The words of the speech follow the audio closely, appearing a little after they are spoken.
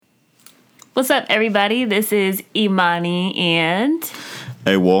What's up, everybody? This is Imani and...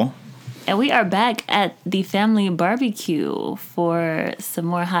 Hey, Wall. And we are back at the family barbecue for some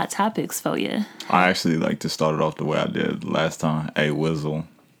more hot topics for you. I actually like to start it off the way I did last time. Hey, Wizzle.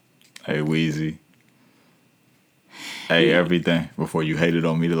 Hey, Wheezy. Hey, everything. Before you hated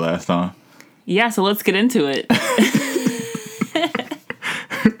on me the last time. Yeah, so let's get into it.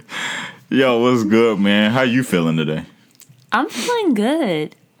 Yo, what's good, man? How you feeling today? I'm feeling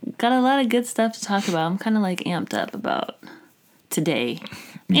good. Got a lot of good stuff to talk about. I'm kind of like amped up about today.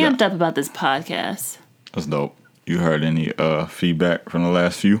 Amped up about this podcast. That's dope. You heard any feedback from the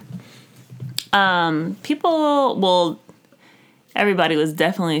last few? Everybody was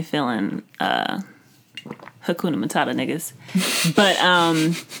definitely feeling Hakuna Matata niggas. But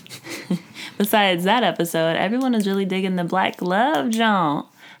besides that episode, everyone is really digging the Black Love John.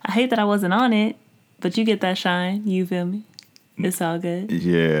 I hate that I wasn't on it, but you get that shine. You feel me? It's all good.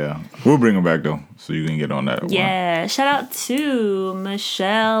 Yeah. We'll bring them back, though, so you can get on that. Yeah. Shout out to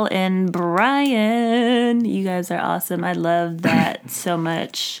Michelle and Brian. You guys are awesome. I love that so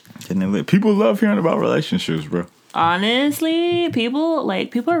much. People love hearing about relationships, bro. Honestly, people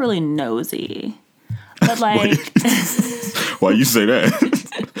are really nosy. But like... Why you say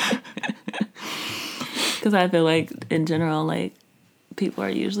that? Because I feel like, in general, like, people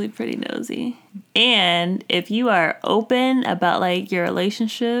are usually pretty nosy. And if you are open about like your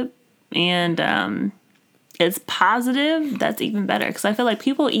relationship and it's positive, that's even better. Because I feel like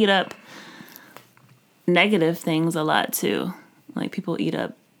people eat up negative things a lot too. Like people eat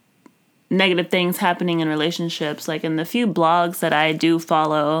up negative things happening in relationships. Like in the few blogs that I do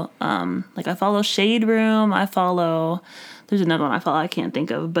follow, like I follow Shade Room, there's another one I follow I can't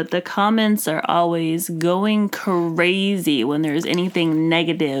think of, but the comments are always going crazy when there's anything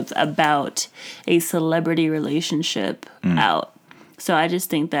negative about a celebrity relationship out. So I just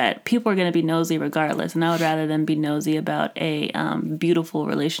think that people are going to be nosy regardless, and I would rather them be nosy about a beautiful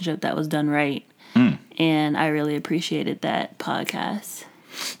relationship that was done right. And I really appreciated that podcast.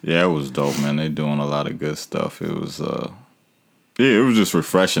 Yeah, it was dope, man. They're doing a lot of good stuff. It was it was just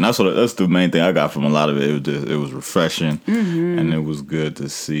refreshing. That's the main thing I got from a lot of it. It was refreshing, and it was good to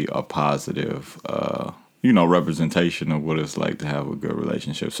see a positive, representation of what it's like to have a good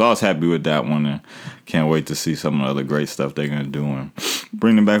relationship. So I was happy with that one, and can't wait to see some of the other great stuff they're gonna do and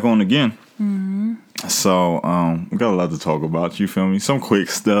bring them back on again. So we got a lot to talk about. You feel me? Some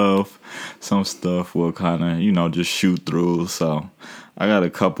quick stuff, some stuff we'll kind of just shoot through. So I got a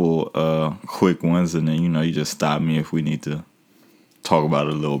couple quick ones, and then you just stop me if we need to talk about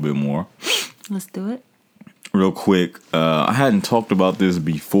it a little bit more. Let's do it. Real quick, I hadn't talked about this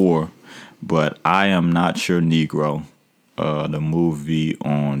before, but I Am Not Your Negro, the movie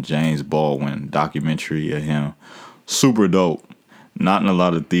on James Baldwin, documentary of him. Super dope. Not in a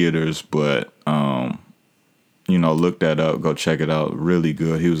lot of theaters, but, look that up. Go check it out. Really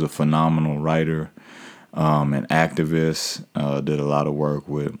good. He was a phenomenal writer and activist. Did a lot of work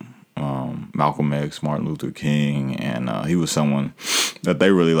with Malcolm X, Martin Luther King, and he was someone that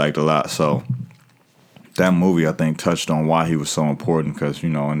they really liked a lot. So that movie, I think, touched on why he was so important because,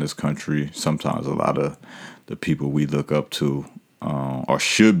 in this country, sometimes a lot of the people we look up to or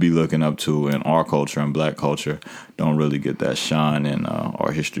should be looking up to in our culture and black culture don't really get that shine in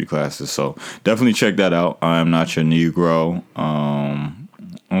our history classes. So definitely check that out. I Am Not Your Negro. I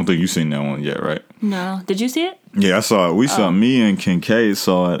don't think you've seen that one yet, right? No. Did you see it? Yeah, I saw it. Me and Kincaid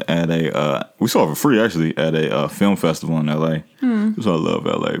saw it at we saw it for free, actually, at a film festival in L.A. So I love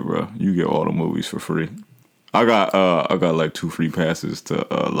L.A., bro. You get all the movies for free. I got like 2 free passes to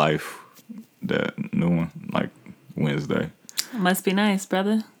Life, that new one, like Wednesday. Must be nice,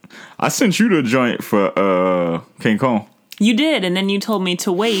 brother. I sent you the joint for King Kong. You did, and then you told me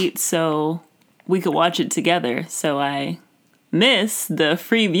to wait so we could watch it together. So I missed the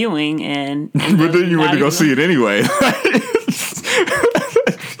free viewing, and but then you went to go see it anyway. This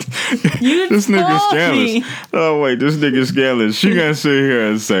nigga scandalous. Oh wait, this nigga scandalous. She gonna sit here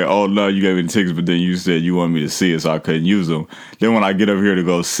and say, "Oh no, you gave me the tickets, but then you said you wanted me to see it, so I couldn't use them." Then when I get up here to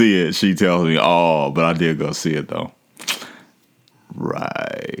go see it, she tells me, "Oh, but I did go see it though."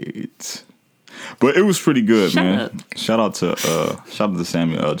 Right. But it was pretty good, man. Shout out to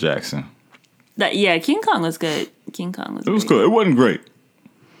Samuel L. Jackson. King Kong was good. It was good. It wasn't great.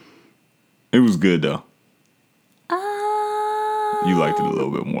 It was good though. You liked it a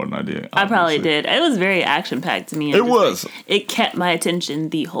little bit more than I did. I probably did. It was very action packed to me. It was. It kept my attention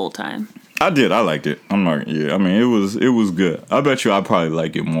the whole time. I did. I liked it. I'm not. Yeah. I mean, it was good. I bet you I'd probably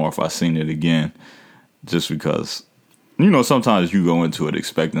like it more if I seen it again, just because sometimes you go into it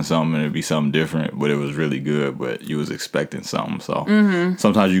expecting something and it'd be something different, but it was really good, but you was expecting something. So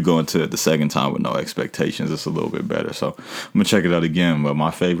sometimes you go into it the second time with no expectations. It's a little bit better. So I'm going to check it out again. But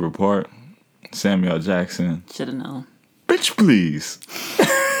my favorite part, Samuel Jackson. Should have known. Bitch, please.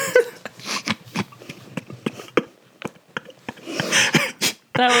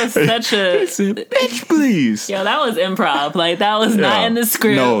 That was such a... Bitch, please. Yo, that was improv. Like, that was not in the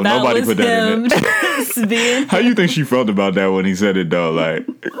script. No, that nobody was put that in it. Being... How you think she felt about that when he said it, though? Like,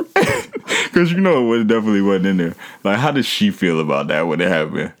 because it definitely wasn't in there. Like, how did she feel about that when it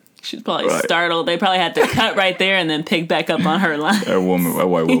happened? She was probably startled. They probably had to cut right there and then pick back up on her line. That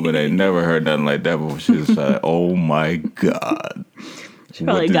white woman, ain't never heard nothing like that before. She was like, oh my God. She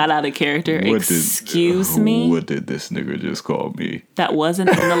probably got out of character. Excuse me? What did this nigga just call me? That wasn't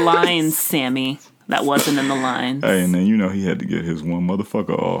in the lines, Sammy. That wasn't in the lines. Hey, and then he had to get his one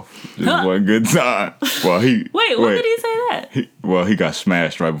motherfucker off. Just one good time. Well, Wait, when did he say that? He got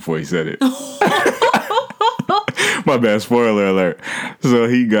smashed right before he said it. My bad, spoiler alert. So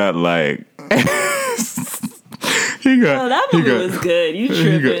he got like... that movie was good. You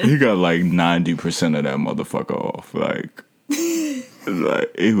tripping. He got like 90% of that motherfucker off. Like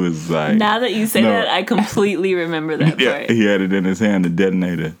it was like... Now that you say that, I completely remember that part. He had it in his hand, the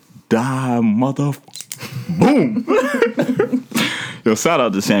detonator. Die, mother... Boom! Yo, shout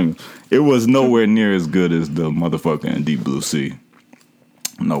out to Samuel. It was nowhere near as good as the motherfucker in Deep Blue Sea.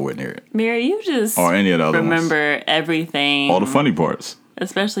 Nowhere near it. Mira, you just or any of the other remember ones. Everything. All the funny parts.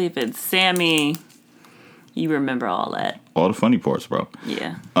 Especially if it's Sammy. You remember all that. All the funny parts, bro.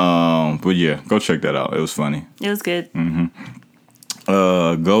 Yeah. But yeah, go check that out. It was funny. It was good.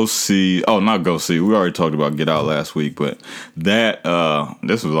 Mm-hmm. Go see... Oh, not go see. We already talked about Get Out last week, but that...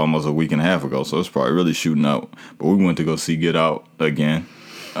 this was almost a week and a half ago, so it's probably really shooting out. But we went to go see Get Out again.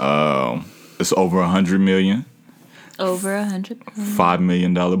 It's over $100 million. Over $100 million. $5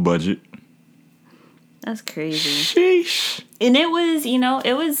 million budget. That's crazy. Sheesh. And it was,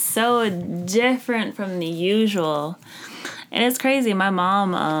 it was so different from the usual. And it's crazy. My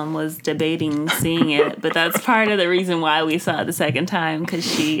mom was debating seeing it, but that's part of the reason why we saw it the second time, because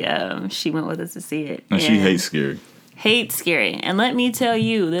she went with us to see it. And she hates scary. Hates scary. And let me tell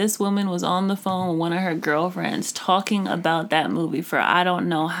you, this woman was on the phone with one of her girlfriends talking about that movie for I don't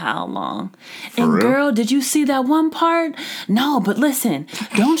know how long. For and real? Girl, did you see that one part? No, but listen,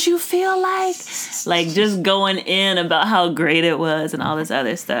 don't you feel like just going in about how great it was and all this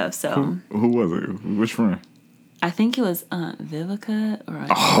other stuff. So who was it? Which friend? I think it was Aunt Vivica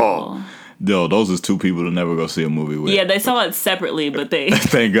or Yo, those is two people to never go see a movie with. Yeah, they saw it separately, but they...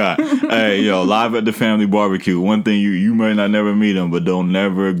 Thank God. Hey, yo, live at the family barbecue. One thing, you may not never meet them, but don't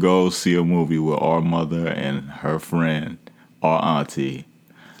never go see a movie with our mother and her friend, our auntie,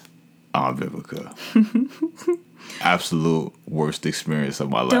 Aunt Vivica. Absolute worst experience of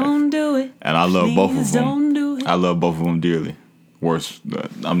my life. Don't do it. And I love both of them. Don't do it. I love both of them dearly. Worst.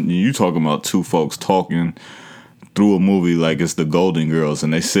 You talking about two folks talking through a movie like it's the Golden Girls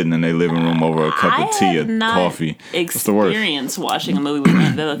and they sitting in their living room over a cup of tea or coffee. It's the worst. Experience watching a movie with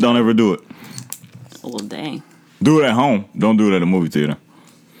Aunt Vivica. Don't ever do it. Well, dang. Do it at home. Don't do it at a movie theater.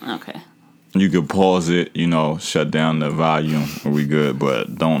 Okay. You could pause it, shut down the volume, and we good.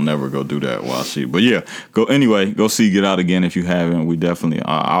 But don't never go do that while she. But yeah, go see Get Out again if you haven't. We definitely.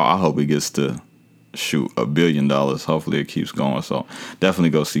 I hope it gets to shoot $1 billion. Hopefully it keeps going. So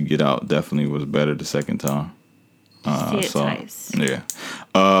definitely go see Get Out. Definitely was better the second time. See it twice. Yeah.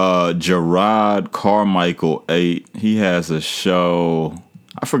 Jerrod Carmichael 8. He has a show.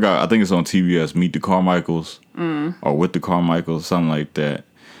 I forgot. I think it's on TBS. Meet the Carmichaels or With the Carmichaels, something like that.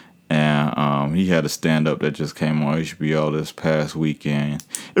 And he had a stand-up that just came on HBO this past weekend.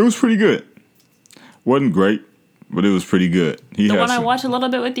 It was pretty good. Wasn't great, but it was pretty good. The one I watched a little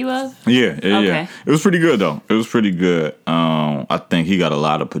bit with you of? Yeah. It was pretty good, though. It was pretty good. I think he got a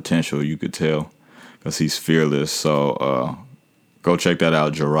lot of potential, you could tell, because he's fearless. So go check that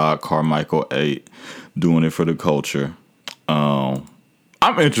out. Jerrod Carmichael 8, doing it for the culture.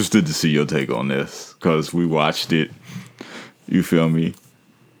 I'm interested to see your take on this, because we watched it. You feel me?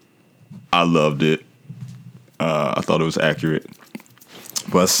 I loved it. I thought it was accurate.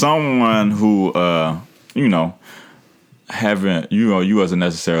 But someone who, you wasn't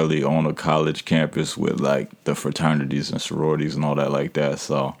necessarily on a college campus with like the fraternities and sororities and all that like that.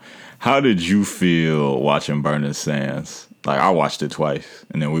 So how did you feel watching Burning Sands? Like, I watched it twice,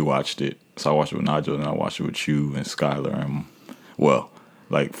 and then we watched it. So I watched it with Nigel, and I watched it with you and Skylar, and,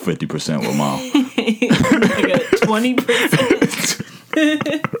 like 50% with Mom. Like 20%.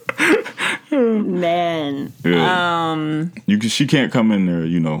 Man. Yeah. She can't come in there,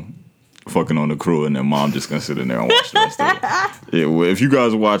 fucking on the crew, and then mom just gonna sit in there and watch the rest of it. Yeah, well, if you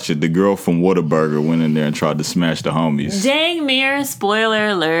guys watch it, the girl from Whataburger went in there and tried to smash the homies. Dang, Mir, spoiler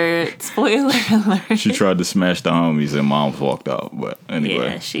alert. Spoiler alert. She tried to smash the homies and mom walked out. But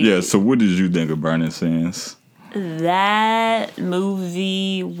anyway. So what did you think of Burning Sands? That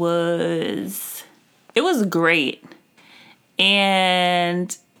movie it was great.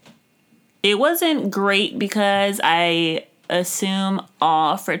 And it wasn't great because I assume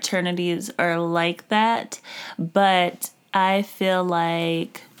all fraternities are like that, but I feel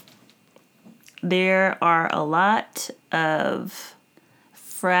like there are a lot of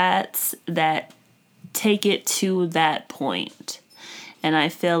frats that take it to that point. And I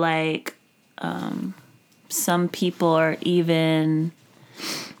feel like some people are even,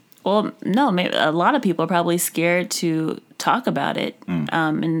 maybe a lot of people are probably scared to talk about it.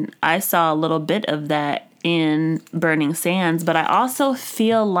 And I saw a little bit of that in Burning Sands, but I also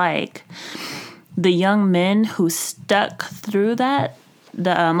feel like the young men who stuck through that,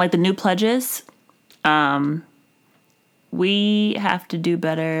 the new pledges, we have to do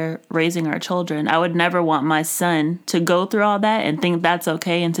better raising our children. I would never want my son to go through all that and think that's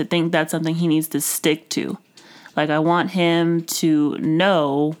okay and to think that's something he needs to stick to. Like, I want him to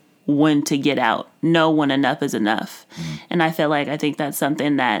know when to get out, know when enough is enough. And I think that's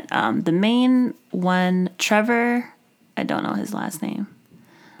something that the main one, Trevor, I don't know his last name.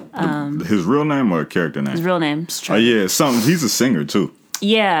 His real name or character name? His real name's Trevor. Oh yeah, he's a singer too.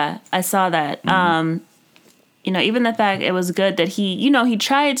 Yeah, I saw that. Even the fact it was good that he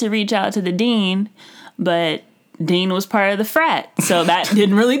tried to reach out to the dean, but Dean was part of the frat, so that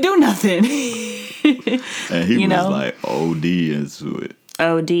didn't really do nothing. And he was like OD into it.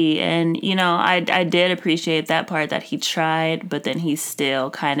 OD. And, I did appreciate that part that he tried, but then he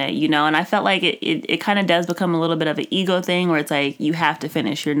still kind of, and I felt like it kind of does become a little bit of an ego thing where it's like, you have to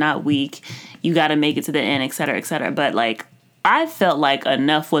finish. You're not weak. You got to make it to the end, et cetera, et cetera. But like, I felt like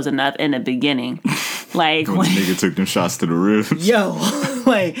enough was enough in the beginning. Like when the nigga took them shots to the ribs. Yo,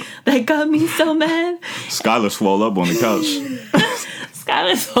 like, that got me so mad. Skylar swole up on the couch.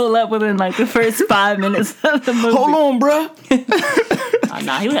 Skylar swole up within like the first 5 minutes of the movie. Hold on, bruh.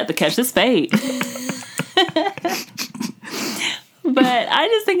 He would have to catch this fade. But I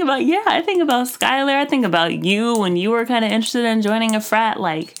just think about Skylar. I think about you when you were kind of interested in joining a frat.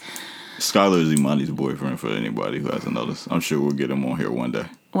 Like, Skylar is Imani's boyfriend for anybody who hasn't noticed. I'm sure we'll get him on here one day.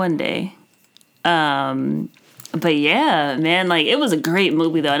 One day. But yeah, man, like, it was a great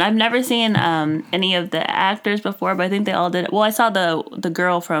movie though, and I've never seen any of the actors before, but I think they all did it. Well, I saw the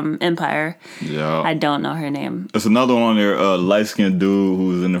girl from Empire. Yeah, I don't know her name. There's another one on there, light skinned dude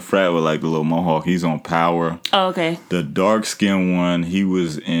who's in the frat with like the little mohawk. He's on Power. Oh, okay. The dark skinned one, he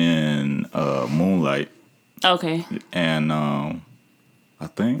was in Moonlight. Okay. And I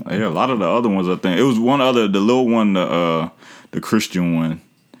think a lot of the other ones. I think it was one other, the little one, the Christian one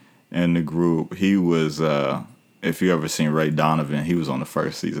in the group. He was. If you ever seen Ray Donovan, he was on the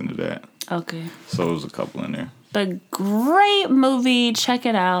first season of that. Okay. So there was a couple in there. But great movie. Check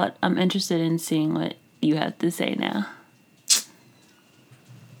it out. I'm interested in seeing what you have to say now.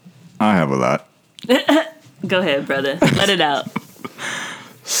 I have a lot. Go ahead, brother. Let it out.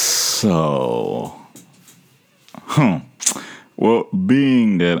 So, well,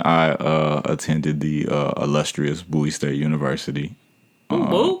 being that I attended the illustrious Bowie State University.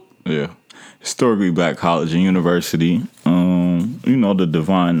 Yeah. Historically Black college and university. The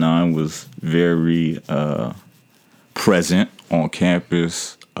Divine Nine was very present on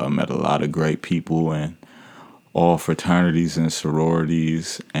campus. Met a lot of great people in all fraternities and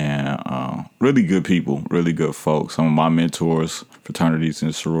sororities, and really good people, really good folks. Some of my mentors, fraternities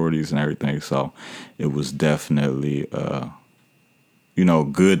and sororities and everything. So it was definitely,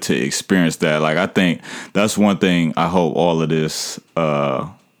 good to experience that. Like, I think that's one thing I hope all of this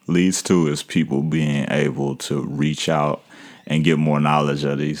leads to is people being able to reach out and get more knowledge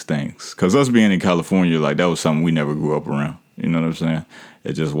of these things. Because us being in California, like, that was something we never grew up around. You know what I'm saying?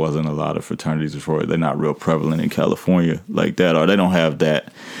 It just wasn't a lot of fraternities before. They're not real prevalent in California like that, or they don't have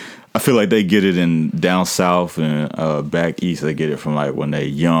that. I feel like they get it in down south and back east. They get it from like when they're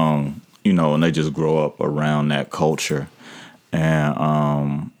young, and they just grow up around that culture.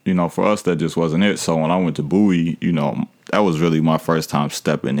 And, for us, that just wasn't it. So when I went to Bowie, that was really my first time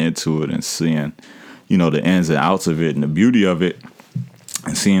stepping into it and seeing, the ins and outs of it and the beauty of it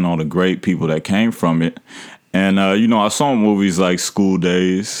and seeing all the great people that came from it. And, I saw movies like School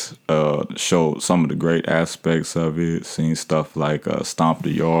Days, showed some of the great aspects of it, seen stuff like Stomp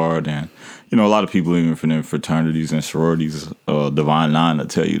the Yard. And, a lot of people even from the fraternities and sororities, Divine Nine, will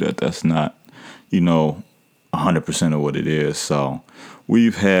tell you that that's not, 100% of what it is. So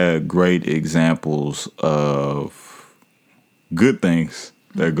we've had great examples of good things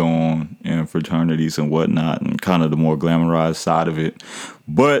that go on in fraternities and whatnot, and kind of the more glamorized side of it.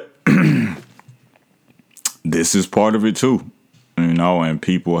 But this is part of it too, and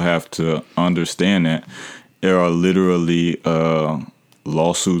people have to understand that there are literally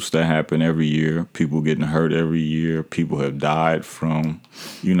lawsuits that happen every year, people getting hurt every year, people have died from,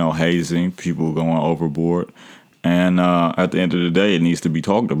 hazing, people going overboard. And at the end of the day, it needs to be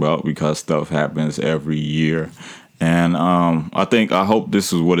talked about because stuff happens every year. And I hope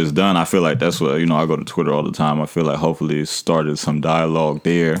this is what it's done. I feel like that's what, I go to Twitter all the time. I feel like hopefully it started some dialogue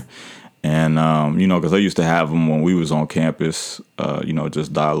there. And, because I used to have them when we was on campus,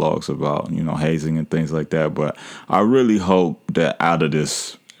 just dialogues about, hazing and things like that. But I really hope that out of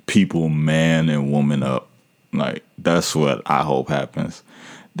this, people man and woman up. Like, that's what I hope happens.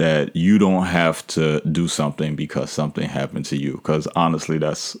 That you don't have to do something because something happened to you. Because honestly,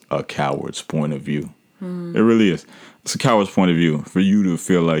 that's a coward's point of view. It really is. It's a coward's point of view for you to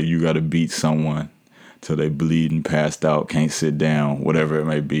feel like you got to beat someone till they bleed and passed out, can't sit down, whatever it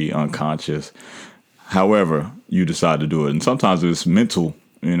may be, unconscious. However, you decide to do it. And sometimes it's mental,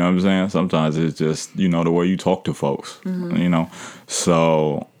 you know what I'm saying? Sometimes it's just, the way you talk to folks,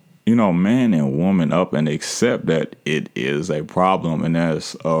 So, man and woman up and accept that it is a problem, and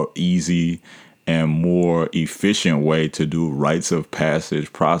that's a easy and more efficient way to do rites of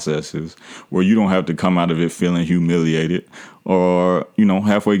passage processes where you don't have to come out of it feeling humiliated or,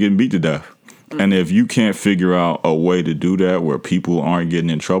 halfway getting beat to death. And if you can't figure out a way to do that where people aren't getting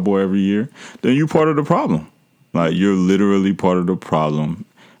in trouble every year, then you're part of the problem. Like, you're literally part of the problem,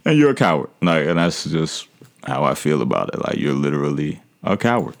 and you're a coward. Like, and that's just how I feel about it. Like, you're literally a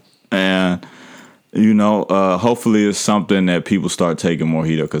coward. And, hopefully it's something that people start taking more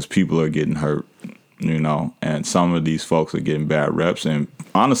heed of, because people are getting hurt, and some of these folks are getting bad reps. And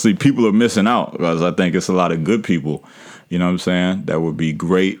honestly, people are missing out, because I think it's a lot of good people, that would be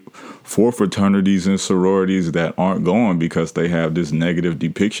great for fraternities and sororities that aren't going because they have this negative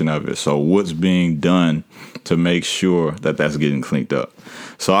depiction of it. So what's being done to make sure that that's getting cleaned up?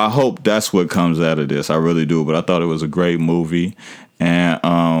 So I hope that's what comes out of this. I really do. But I thought it was a great movie.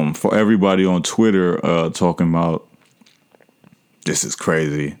 And for everybody on Twitter talking about this is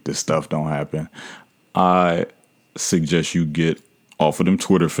crazy, this stuff don't happen, I suggest you get off of them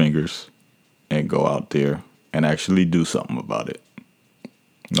Twitter fingers and go out there and actually do something about it.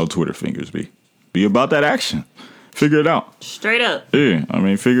 No Twitter fingers, be about that action. Figure it out. Straight up. Yeah,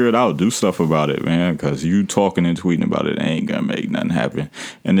 figure it out. Do stuff about it, man, because you talking and tweeting about it ain't gonna make nothing happen.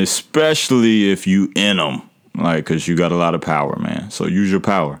 And especially if you in them. Like, because you got a lot of power, man. So use your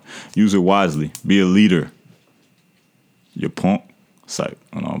power. Use it wisely. Be a leader. You punk. Psych.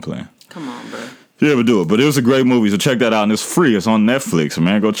 I know I'm playing. Come on, bro. You ever do it. But it was a great movie, so check that out. And it's free. It's on Netflix,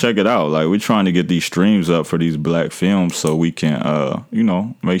 man. Go check it out. Like, we're trying to get these streams up for these black films so we can,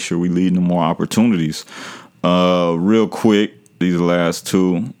 make sure we lead to more opportunities. Real quick, these last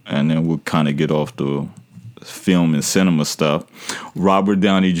two, and then we'll kind of get off the film and cinema stuff. Robert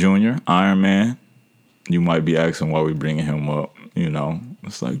Downey Jr., Iron Man. You might be asking why we bringing him up.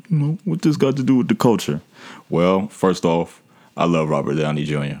 It's like, what this got to do with the culture? Well, first off, I love Robert Downey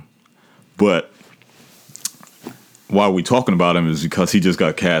Jr. But why we talking about him is because he just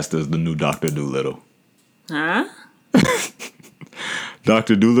got cast as the new Dr. Dolittle. Huh?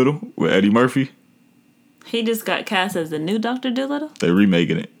 Dr. Dolittle with Eddie Murphy. He just got cast as the new Dr. Dolittle? They're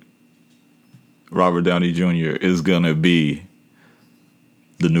remaking it. Robert Downey Jr. is going to be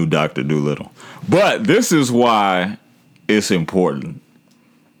the new Dr. Dolittle. But this is why it's important.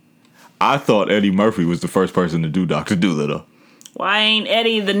 I thought Eddie Murphy was the first person to do Dr. Dolittle. Why ain't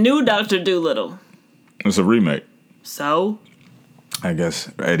Eddie the new Dr. Dolittle? It's a remake. So? I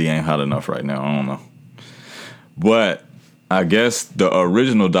guess Eddie ain't hot enough right now. I don't know. But I guess the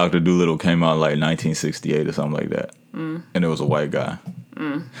original Dr. Dolittle came out like 1968 or something like that. And it was a white guy.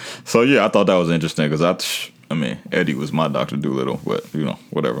 So, yeah, I thought that was interesting because Eddie was my Dr. Dolittle, but,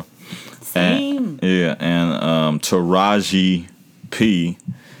 whatever. Same. And Taraji P.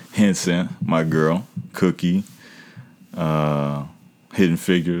 Henson, my girl, Cookie, Hidden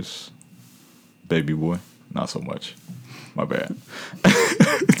Figures, Baby Boy, not so much. My bad.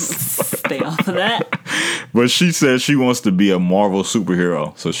 Stay off of that. But she said she wants to be a Marvel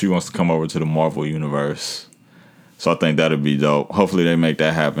superhero, so she wants to come over to the Marvel universe. So I think that'd be dope. Hopefully they make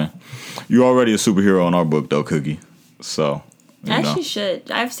that happen. You're already a superhero in our book, though, Cookie. So, she should.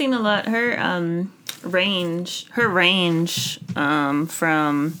 I've seen a lot. Her range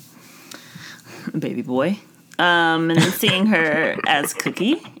from Baby Boy and then seeing her as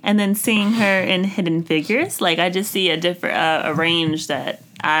Cookie, and then seeing her in Hidden Figures. Like, I just see a different a range that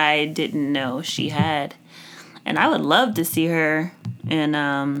I didn't know she had, and I would love to see her in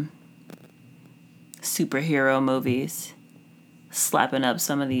superhero movies, slapping up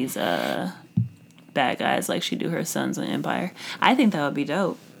some of these bad guys like she do her sons in Empire. I think that would be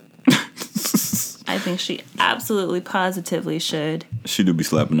dope. I think she absolutely positively should. She do be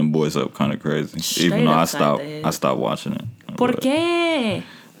slapping them boys up kind of crazy. Straight even though I upside stopped watching it. ¿Por qué?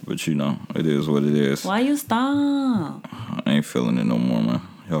 But you know, it is what it is. Why you stop? I ain't feeling it no more, man.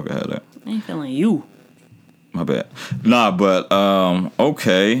 Y'all can have that. I ain't feeling you. My bad. Nah, but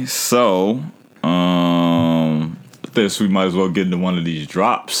okay, so this we might as well get into one of these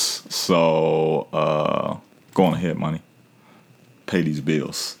drops. So go on ahead, money. Pay these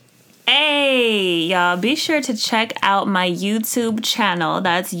bills. Hey, y'all, be sure to check out my YouTube channel.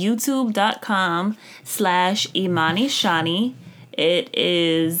 That's youtube.com/ImaniShani. It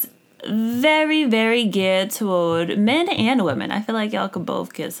is very, very geared toward men and women. I feel like y'all could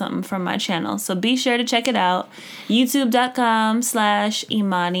both get something from my channel. So be sure to check it out.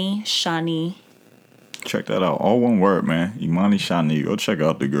 youtube.com/ImaniShani. Check that out. All one word, man. Imani Shani. Go check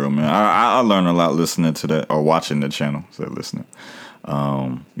out the girl, man. I learned a lot listening to that or watching the channel. So listening.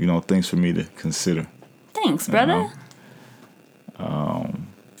 You know, things for me to consider. Thanks, brother. Yeah,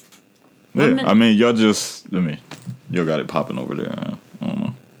 I mean, y'all got it popping over there. I don't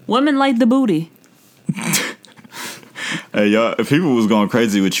know. Women like the booty. Hey, y'all, if people was going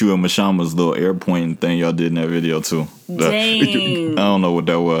crazy with you and Mashama's little air pointing thing y'all did in that video, too. Dang. I don't know what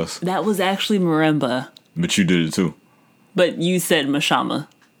that was. That was actually marimba. But you did it, too. But you said Mashama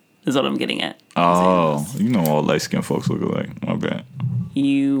is what I'm getting at. Oh, you know all light-skinned folks look alike. My bad.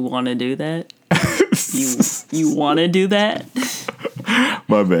 You want to do that? you want to do that?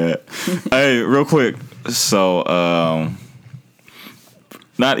 My bad. Hey, real quick. So,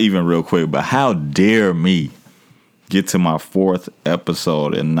 not even real quick, but how dare me get to my 4th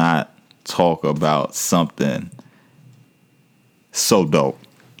episode and not talk about something so dope.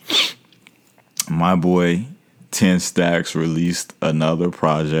 My boy 10 Stacks released another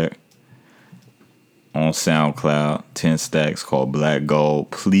project on SoundCloud. 10 Stacks called Black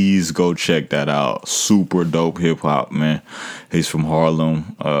Gold. Please go check that out. Super dope hip hop, man. He's from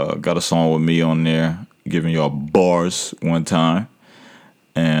Harlem. Got a song with me on there, giving y'all bars one time.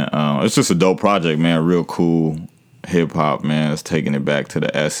 And it's just a dope project, man. Real cool hip hop, man. It's taking it back to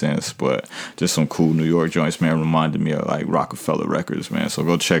the essence, but just some cool New York joints, man. Reminded me of like Rockefeller Records, man. So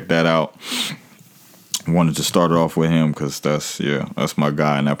go check that out. Wanted to start it off with him because that's my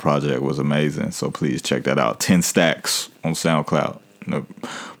guy, and that project was amazing. So please check that out. 10 Stacks on SoundCloud. The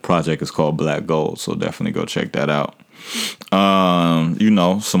project is called Black Gold, so definitely go check that out. You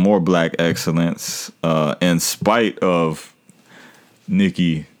know, some more black excellence. In spite of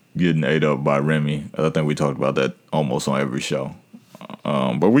Nicki getting ate up by Remy. I think we talked about that almost on every show.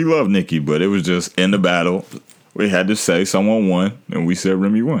 But we love Nicki, but it was just in the battle. We had to say someone won, and we said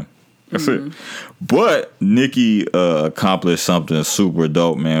Remy won. That's it. But Nicki accomplished something super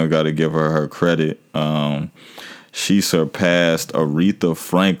dope, man. We got to give her credit. She surpassed Aretha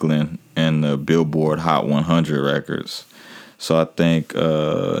Franklin in the Billboard Hot 100 records. So I think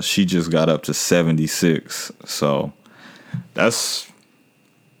she just got up to 76. So it's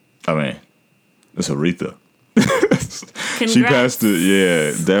Aretha. She passed it.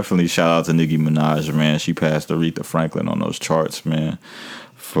 Yeah, definitely shout out to Nicki Minaj, man. She passed Aretha Franklin on those charts, man,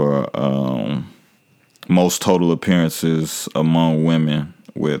 for most total appearances among women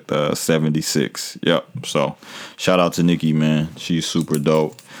with 76. Yep. So shout out to Nicki, man. She's super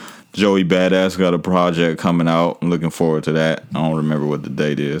dope. Joey Badass got a project coming out. I'm looking forward to that. I don't remember what the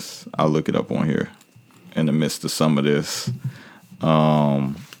date is. I'll look it up on here in the midst of some of this.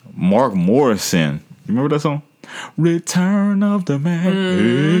 Mark Morrison. You remember that song? Return of the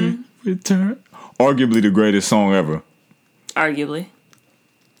Man. Return. Arguably the greatest song ever. Arguably.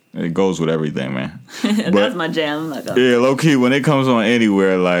 It goes with everything, man. That's my jam. Yeah, low key, when it comes on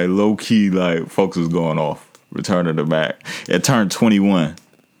anywhere, like low key, like folks is going off. Return of the Mac. It turned 21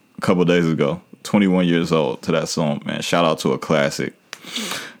 a couple days ago. 21 years old to that song, man. Shout out to a classic.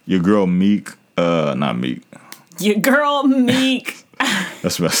 Your girl Meek, not Meek. Your girl Meek.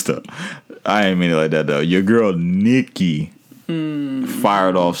 That's messed up. I ain't mean it like that though. Your girl Nicki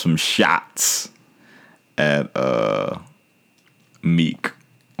fired off some shots at Meek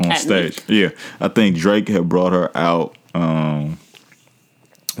on stage. Meek. Yeah, I think Drake had brought her out when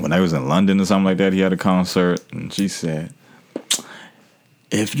I was in London or something like that. He had a concert, and she said,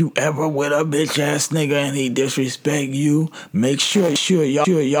 "If you ever with a bitch ass nigga and he disrespect you, make sure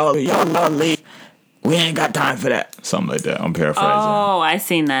y'all leave. we ain't got time for that. Something like that. I'm paraphrasing. Oh, I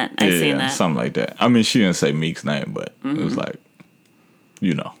seen that. I seen that. Something like that. I mean, she didn't say Meek's name, but it was like,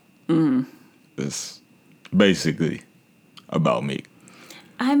 it's basically about Meek.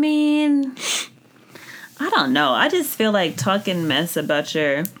 I mean, I don't know. I just feel like talking mess about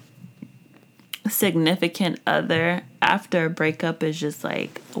your significant other after a breakup is just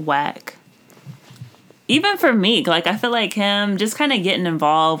like whack. Even for Meek, like I feel like him just kind of getting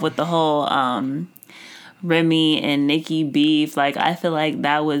involved with the whole Remy and Nicki beef, like I feel like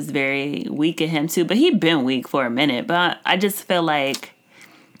that was very weak of him too. But he been weak for a minute. But I just feel like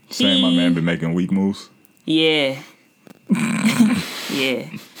saying my man been making weak moves. Yeah. Yeah.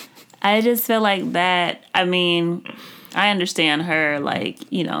 I just feel like that. I mean, I understand her, like,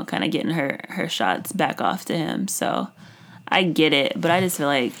 kind of getting her shots back off to him. So I get it. But I just feel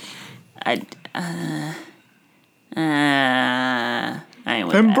like I ain't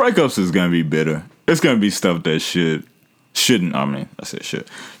with and that. Breakups is going to be bitter. It's going to be stuff that shouldn't,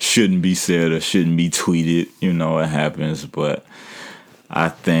 shouldn't be said or shouldn't be tweeted. It happens. But I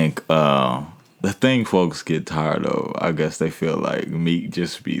think the thing folks get tired of, I guess they feel like Meek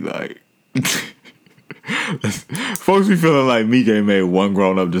just be like... folks be feeling like Meek ain't made one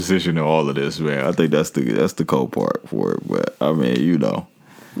grown-up decision in all of this, man. I think that's the cold part for it. But, I mean,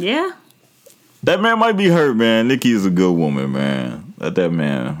 Yeah. That man might be hurt, man. Nicki is a good woman, man. Let that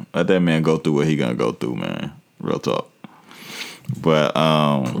man go through what he gonna go through, man. Real talk. But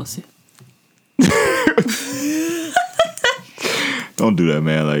Pussy. don't do that,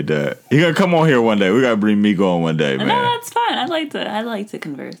 man, like that. He gonna come on here one day. We gotta bring Meek on one day, man. No, that's fine. I like to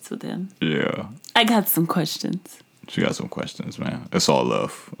converse with him. Yeah. I got some questions. She got some questions, man. It's all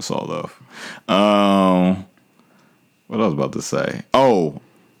love. It's all love. What I was about to say. Oh.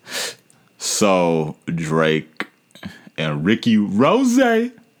 So Drake and Ricky Rose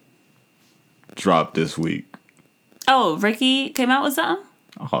dropped this week. Oh, Ricky came out with something?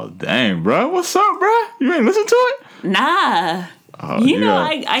 Oh, dang, bro. What's up, bro? You ain't listen to it? Nah.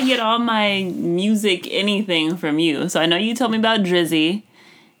 I get all my music, anything from you. So I know you told me about Drizzy.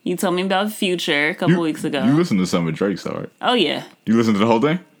 You told me about Future a couple weeks ago. You listened to some of Drake's, all right? Oh, yeah. You listened to the whole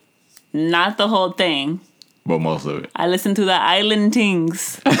thing? Not the whole thing. But most of it. I listened to the island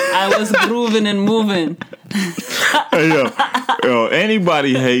things. I was grooving and moving. Hey, yo,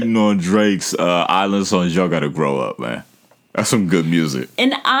 anybody hating on Drake's island songs, y'all gotta grow up, man. That's some good music.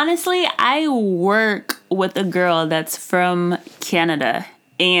 And honestly, I work with a girl that's from Canada,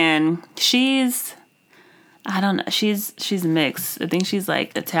 and she's mixed. I think she's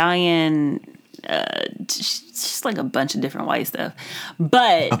like Italian. She's like a bunch of different white stuff,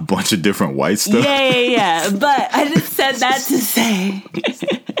 but a bunch of different white stuff. Yeah. But I just said that to say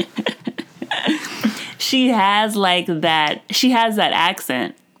she has like that. She has that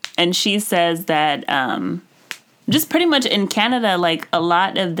accent, and she says that just pretty much in Canada, like a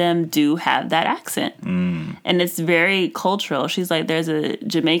lot of them do have that accent, and it's very cultural. She's like, there's a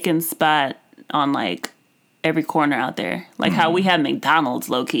Jamaican spot on like every corner out there, like how we have McDonald's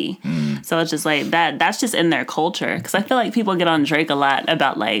low key. So it's just like that's just in their culture. Because I feel like people get on Drake a lot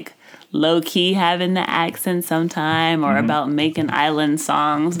about like low key having the accent sometime, or about making island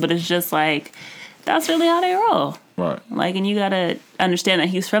songs, but it's just like that's really how they roll. Right. Like, and you gotta understand that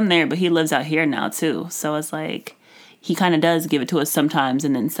he's from there, but he lives out here now too. So it's like he kind of does give it to us sometimes,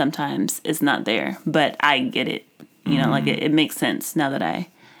 and then sometimes it's not there. But I get it, like it makes sense now that I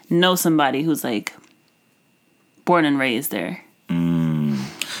know somebody who's like born and raised there.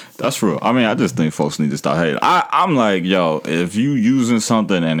 That's real. I mean, I just think folks need to stop hating. I'm like, yo, if you using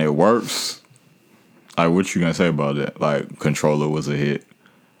something and it works, like, what you gonna say about it? Like, Controller was a hit.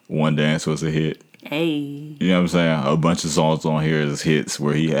 One Dance was a hit. Hey. You know what I'm saying? A bunch of songs on here is hits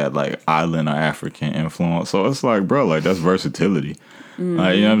where he had, like, island or African influence. So it's like, bro, like, that's versatility.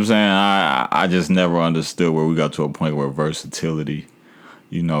 Like, you know what I'm saying? I just never understood where we got to a point where versatility,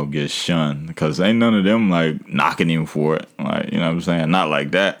 gets shunned, because ain't none of them like knocking him for it. Like, you know what I'm saying? Not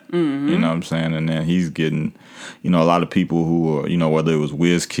like that. You know what I'm saying? And then he's getting, a lot of people who are, whether it was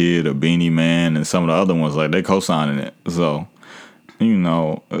WizKid or Beanie Man and some of the other ones, like, they co-signing it. So,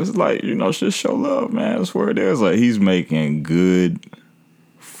 it's like, just show love, man. That's where it is. Like, he's making good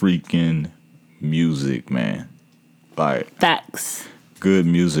freaking music, man. Like, Facts. Good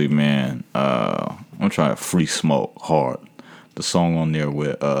music, man. I'm trying to Free Smoke hard. The song on there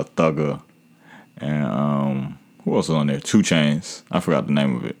with Thugger and who else was on there? 2 Chainz. I forgot the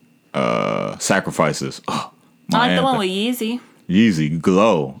name of it. Sacrifices. Oh, I like the one with Yeezy. Yeezy,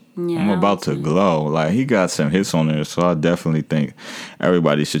 Glow. Yeah, I'm about to glow. Like, he got some hits on there, so I definitely think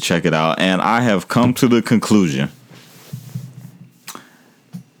everybody should check it out. And I have come to the conclusion,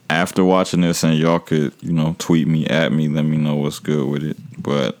 after watching this, and y'all could, tweet me, at me, let me know what's good with it.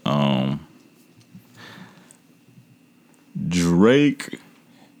 But Drake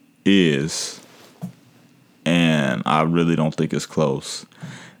is, and I really don't think it's close,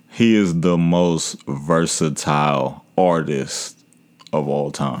 he is the most versatile artist of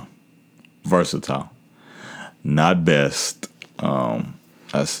all time. Versatile. Not best.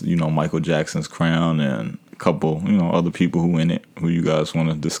 That's, Michael Jackson's crown and a couple, other people who in it, who you guys want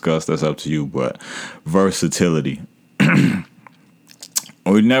to discuss. That's up to you. But versatility.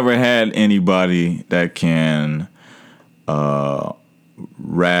 We never had anybody that can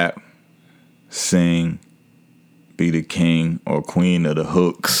rap, sing, be the king or queen of the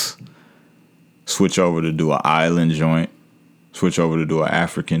hooks, switch over to do an island joint, switch over to do an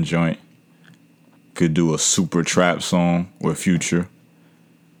African joint, could do a super trap song with Future,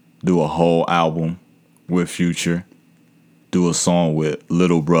 do a whole album with Future, do a song with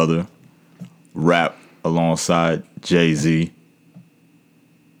Little Brother, rap alongside Jay-Z,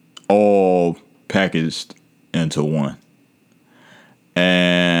 all packaged into one.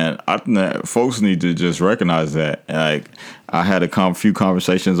 And I think that folks need to just recognize that. Like, I had a few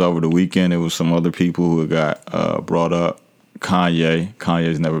conversations over the weekend. There was some other people who got brought up.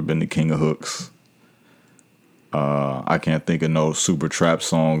 Kanye's never been the king of hooks. I can't think of no super trap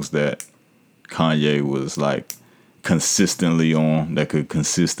songs that Kanye was like consistently on that could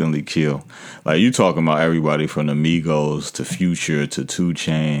consistently kill. Like, you talking about everybody from the Migos to Future to 2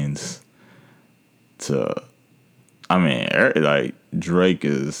 Chainz to, like, Drake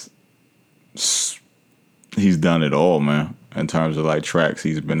is, he's done it all, man. In terms of like tracks,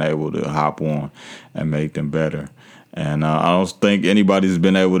 he's been able to hop on and make them better. And I don't think anybody's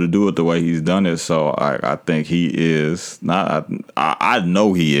been able to do it the way he's done it. So I think he is I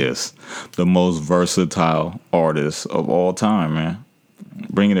know he is the most versatile artist of all time, man.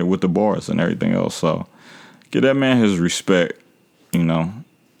 Bringing it with the bars and everything else. So give that man his respect,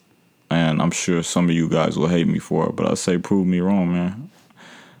 And I'm sure some of you guys will hate me for it, but I say prove me wrong, man.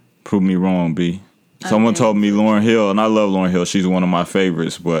 Prove me wrong, B. Someone told me Lauryn Hill, and I love Lauryn Hill. She's one of my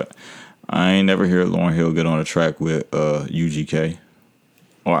favorites, but I ain't never heard Lauryn Hill get on a track with UGK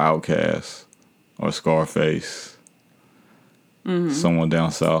or Outkast or Scarface. Mm-hmm. Someone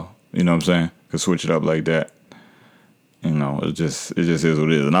down south. You know what I'm saying? Could switch it up like that. It just is what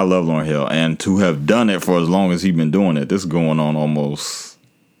it is. And I love Lauryn Hill. And to have done it for as long as he's been doing it, this is going on almost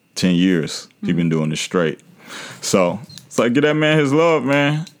 10 years. Mm-hmm. He's been doing this straight. So it's like, get that man his love,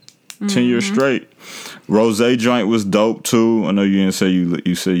 man. 10 years straight. Rose joint was dope too. I know you didn't say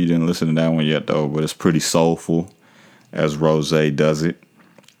you said you didn't listen to that one yet though, but it's pretty soulful as Rose does it.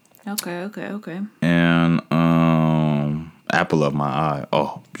 Okay. And Apple of My Eye.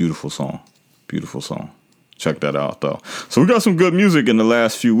 Oh, beautiful song. Check that out though. So we got some good music in the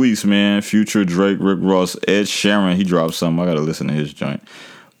last few weeks, man. Future, Drake, Rick Ross, Ed Sheeran. He dropped something. I gotta listen to his joint.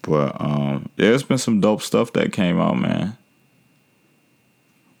 But there's been some dope stuff that came out, man.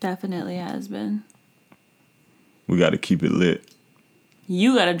 Definitely has been. We got to keep it lit.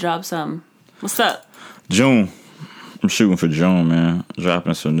 You got to drop something. What's up? June. I'm shooting for June, man.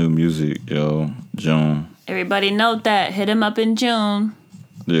 Dropping some new music, yo. June. Everybody note that. Hit him up in June.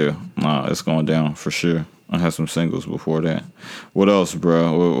 Yeah. It's going down for sure. I had some singles before that. What else,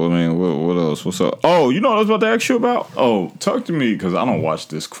 bro? What else? What's up? Oh, you know what I was about to ask you about? Oh, talk to me, because I don't watch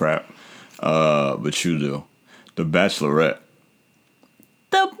this crap. But you do. The Bachelorette.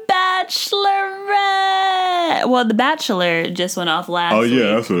 The Bachelorette. Well, The Bachelor just went off last week. Oh,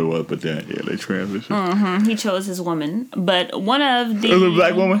 yeah, that's what it was. But then, yeah, they transitioned. Mm-hmm. He chose his woman. But one of the... Is it a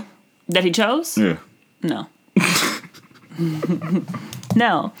black woman? That he chose? Yeah. No.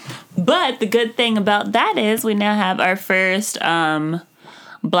 No. But the good thing about that is we now have our first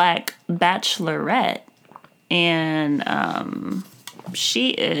black Bachelorette. And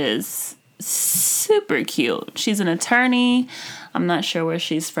she is super cute. She's an attorney. I'm not sure where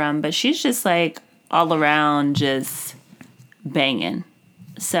she's from, but she's just like all around just banging.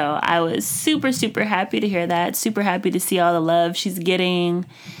 So I was super, super happy to hear that. Super happy to see all the love she's getting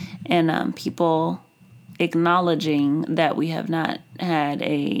and people acknowledging that we have not had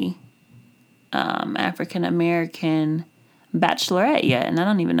a African American Bachelorette yet. And I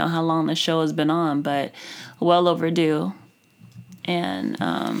don't even know how long the show has been on, but well overdue. And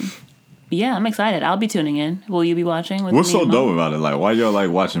yeah, I'm excited. I'll be tuning in. Will you be watching? What's so dope about it? Like, why y'all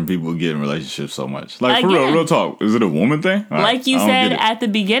like watching people get in relationships so much? Like, for real talk. Is it a woman thing? Like you said at the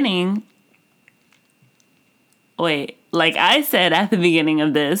beginning. Wait, like I said at the beginning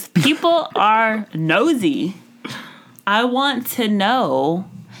of this, people are nosy. I want to know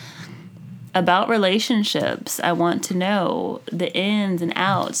about relationships. I want to know the ins and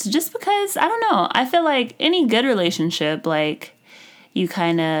outs. Just because, I don't know, I feel like any good relationship, like, you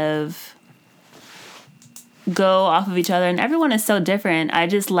kind of go off of each other, and everyone is so different. I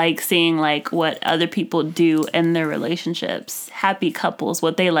just like seeing, like, what other people do in their relationships. Happy couples,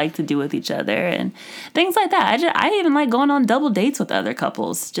 what they like to do with each other, and things like that. I even like going on double dates with other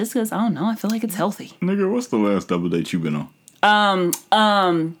couples, just because, I don't know, I feel like it's healthy. Nigga, what's the last double date you been on?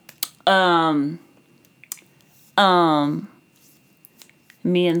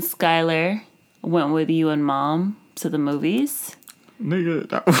 Me and Skylar went with you and Mom to the movies. Nigga,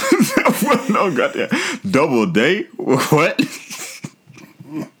 that was no goddamn double date. What?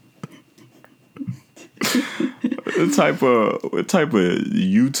 What type of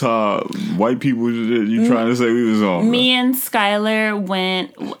Utah white people you trying to say we was on? Me and Skylar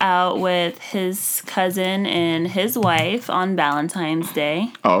went out with his cousin and his wife on Valentine's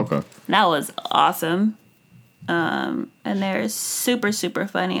Day. Oh, okay. That was awesome. And they're super, super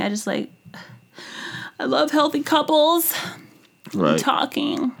funny. I love healthy couples. Right.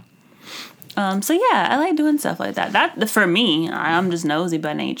 Talking. So yeah, I like doing stuff like that. That, for me, I'm just nosy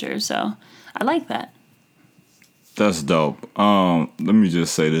by nature, so I like that. That's dope. Let me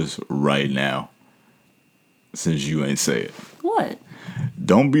just say this right now, since you ain't say it. What?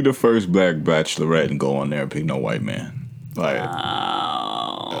 Don't be the first black bachelorette and go on there and pick no white man. Like,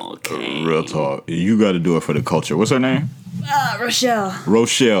 okay. Real talk. You got to do it for the culture. What's her name? Rochelle.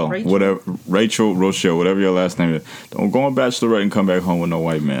 Whatever. Rachel, Rochelle, whatever your last name is. Don't go on Bachelorette and come back home with no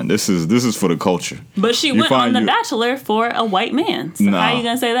white man. This is for the culture. But she went on The Bachelor for a white man. So how you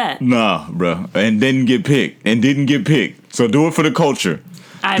gonna say that? Nah, bro. And didn't get picked. So do it for the culture.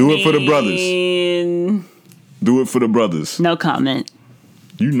 Do it for the brothers. Do it for the brothers. No comment.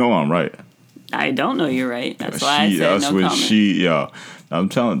 You know I'm right. I don't know you're right. That's why I said no comment. I'm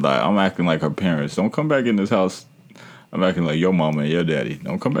telling, like, I'm acting like her parents. Don't come back in this house. I'm acting like your mama and your daddy.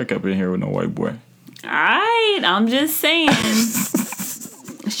 Don't come back up in here with no white boy. Alright, I'm just saying.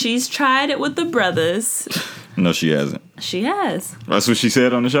 She's tried it with the brothers. No, she hasn't. She has. That's what she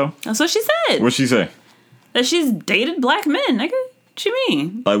said on the show? That's what she said. What'd she say? That she's dated black men, nigga. What you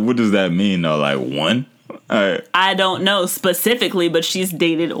mean? Like, what does that mean, though? Like, one? Right. I don't know specifically, but she's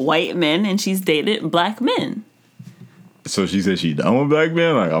dated white men and she's dated black men. So she said she done with black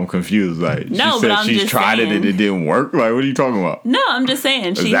men? Like, I'm confused. Like, no, she said but she's tried it and it didn't work? Like, what are you talking about? No, I'm just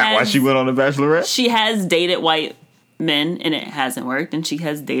saying. Is that why she went on The Bachelorette? She has dated white men and it hasn't worked, and she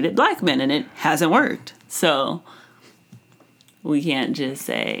has dated black men and it hasn't worked. So, we can't just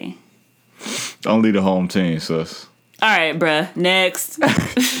say... Don't leave the home team, sis. All right, bruh. Next.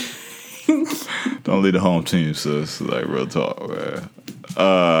 Don't leave the home team, sis. Like, real talk, man. What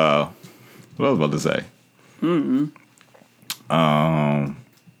I was about to say?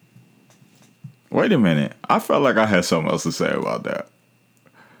 Wait a minute. I felt like I had something else to say about that.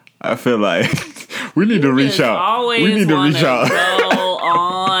 I feel like we need to reach out. We need to reach out. Go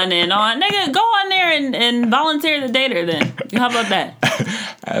on and on. Nigga, go on there and volunteer to date her then. How about that?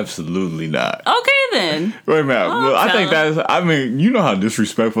 Absolutely not. Okay then. Wait a minute. Well, I think you know how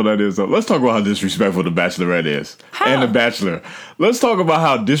disrespectful that is. Let's talk about how disrespectful The Bachelorette is. How? And The Bachelor. Let's talk about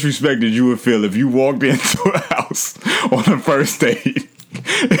how disrespected you would feel if you walked into a house on the first date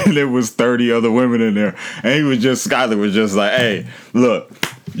and there was 30 other women in there and Skylar was just like, hey, look,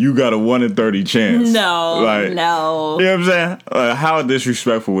 you got a 1 in 30 chance. No. You know what I'm saying? How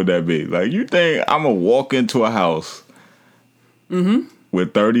disrespectful would that be? Like, you think I'm going to walk into a house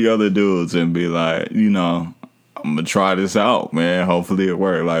with 30 other dudes and be like, I'm going to try this out, man. Hopefully it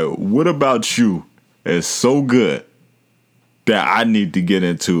works. Like, what about you is so good that I need to get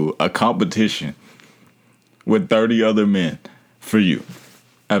into a competition with 30 other men for you?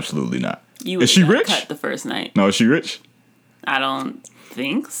 Absolutely not. Is she rich? Cut the first night. No, is she rich? I don't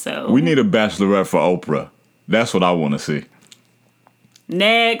think so. We need a bachelorette for Oprah. That's what I want to see.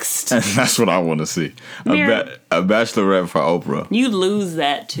 Next. That's what I want to see. A bachelorette for Oprah. You'd lose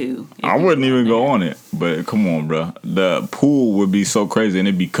that too. I wouldn't even go on it. But come on, bro. The pool would be so crazy and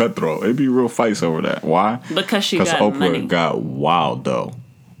it'd be cutthroat. It'd be real fights over that. Why? Because Oprah money. got wild, though.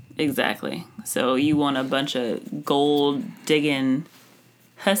 Exactly. So you want a bunch of gold digging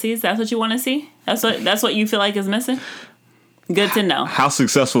hussies? That's what you want to see? That's what you feel like is missing? Good to know. How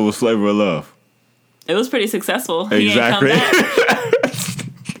successful was Flavor of Love? It was pretty successful. Exactly.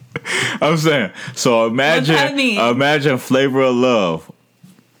 I'm saying. So imagine Flavor of Love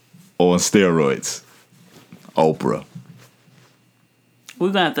on steroids. Oprah.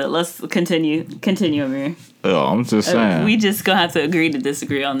 We're gonna have to let's continue, Amir. Oh, I'm just saying. We just gonna have to agree to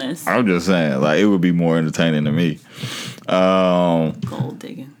disagree on this. I'm just saying, like, it would be more entertaining to me. Gold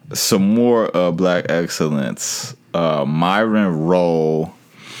digging. Some more black excellence. Myron Rolle.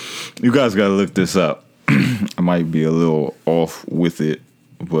 You guys gotta look this up. I might be a little off with it,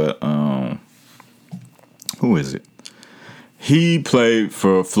 but who is it? He played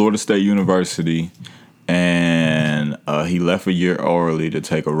for Florida State University, and he left a year early to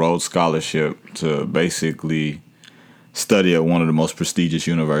take a Rhodes Scholarship to basically study at one of the most prestigious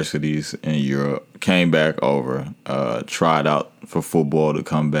universities in Europe. Came back over, tried out for football to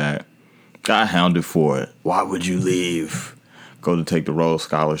come back. Got hounded for it. Why would you leave? Go to take the Rhodes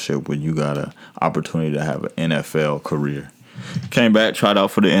Scholarship when you got an opportunity to have an NFL career. Came back, tried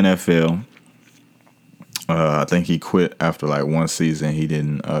out for the NFL. I think he quit after like one season. He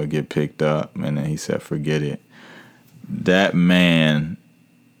didn't get picked up, and then he said, forget it. That man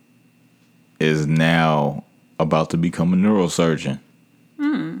is now about to become a neurosurgeon.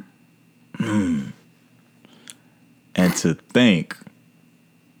 And to think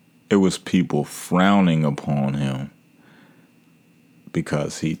it was people frowning upon him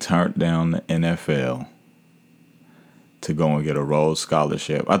because he turned down the NFL to go and get a Rhodes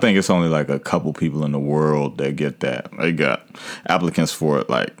Scholarship. I think it's only like a couple people in the world that get that. They got applicants for it.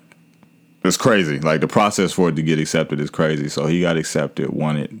 Like, it's crazy. Like, the process for it to get accepted is crazy. So he got accepted,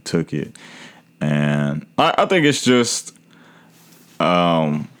 won it, took it. And I think it's just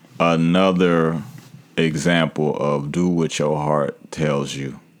another example of do what your heart tells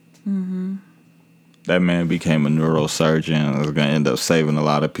you. Mm-hmm. That man became a neurosurgeon. Is going to end up saving a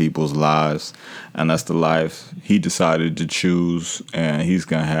lot of people's lives. And that's the life he decided to choose. And he's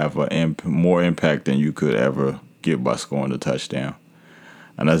going to have more impact than you could ever get by scoring a touchdown.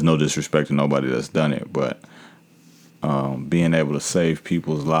 And that's no disrespect to nobody that's done it. But being able to save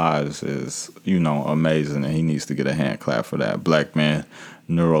people's lives is, amazing. And he needs to get a hand clap for that. Black man,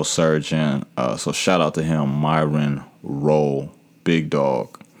 neurosurgeon. So shout out to him, Myron Rolle, big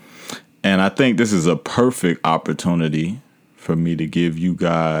dog. And I think this is a perfect opportunity for me to give you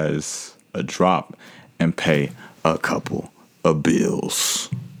guys a drop and pay a couple of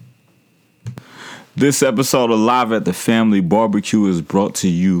bills. This episode of Live at the Family Barbecue is brought to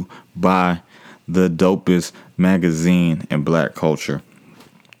you by the dopest magazine in black culture.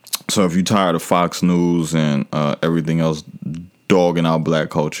 So if you're tired of Fox News and everything else dogging out black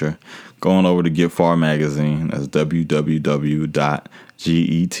culture, go on over to Get Far Magazine. That's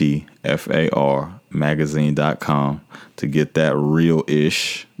www.getfarmagazine.com to get that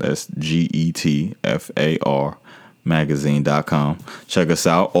real-ish. That's getfarmagazine.com. Check us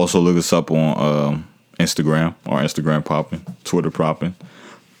out. Also look us up on Instagram or Instagram popping, Twitter popping,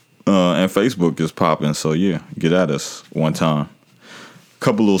 and Facebook is popping. So yeah, get at us one time.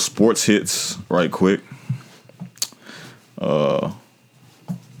 Couple little sports hits right quick.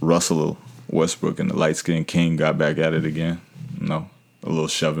 Russell Westbrook and the light skinned king got back at it again. A little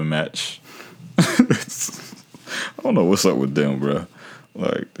shoving match. I don't know what's up with them, bro.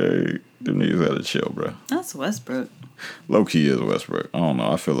 Like, them niggas gotta chill, bro. That's Westbrook. Low key is Westbrook. I don't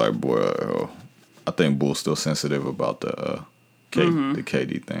know. I feel like, boy, I think Bull's still sensitive about the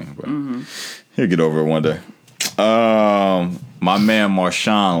KD thing, but he'll get over it one day. My man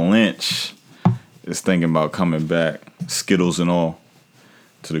Marshawn Lynch is thinking about coming back, Skittles and all,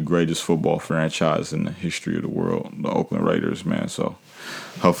 to the greatest football franchise in the history of the world, the Oakland Raiders, man. So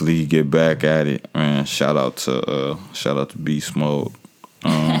hopefully he get back at it, man. Shout out to Beast Mode.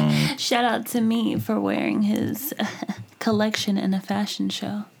 Shout out to me for wearing his collection in a fashion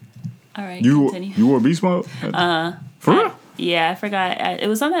show. All right, continue. You wore Beast Mode? For real? Yeah, I forgot. It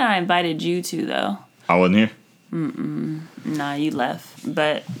was something I invited you to, though. I wasn't here? Nah, you left.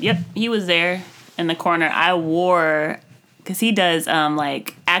 But, yep, he was there in the corner. I wore... Because he does,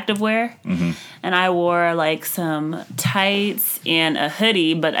 like, activewear. Mm-hmm. And I wore, like, some tights and a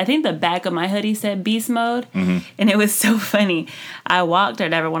hoodie. But I think the back of my hoodie said Beast Mode. Mm-hmm. And it was so funny. I walked or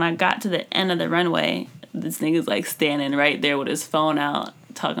whatever. When I got to the end of the runway, this nigga's, like, standing right there with his phone out,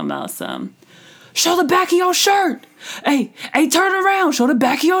 talking about some, show the back of your shirt. Hey, turn around. Show the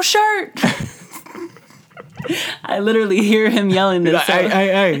back of your shirt. I literally hear him yelling this.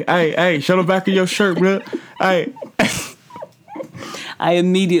 Hey, show the back of your shirt, bro. Hey. I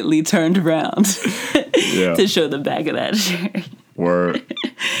immediately turned around to show the back of that shirt. Word.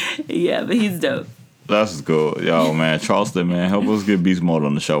 Yeah, but he's dope. That's good. Yo, man, Charleston, man, help us get Beast Mode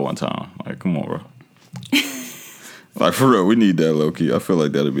on the show one time. Like, come on, bro. Like, for real, we need that low-key. I feel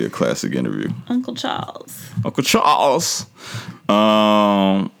like that'd be a classic interview. Uncle Charles.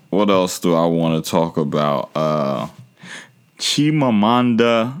 What else do I want to talk about?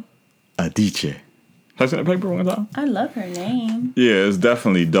 Chimamanda Adiche. Have you seen that paper one time? I love her name. Yeah, it's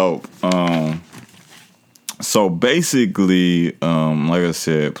definitely dope. So basically, like I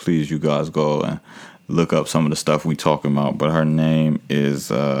said, please you guys go and look up some of the stuff we talking about. But her name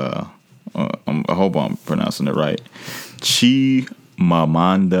is I hope I'm pronouncing it right.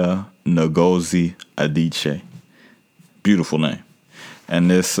 Chimamanda Adiche. Beautiful name. And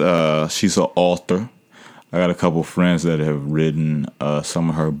this she's an author. I got a couple friends that have written some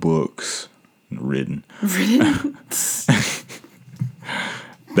of her books. Written.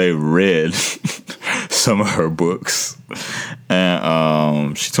 They read some of her books.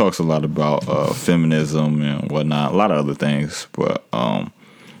 And she talks a lot about feminism and whatnot, a lot of other things. But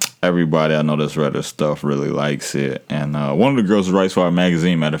everybody I know that's read her stuff really likes it. And one of the girls who writes for our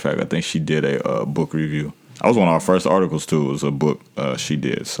magazine, matter of fact, I think she did a book review. That was one of our first articles, too. It was a book she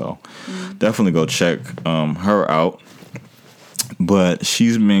did. So definitely go check her out. But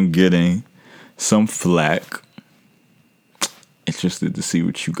she's been getting some flack. Interested to see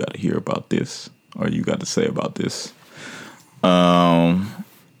what you got to hear about this, or you got to say about this.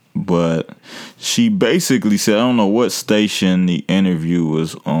 But she basically said, I don't know what station the interview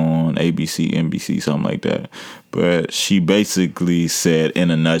was on, ABC, NBC, something like that. But she basically said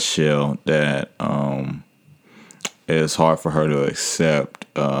in a nutshell that it's hard for her to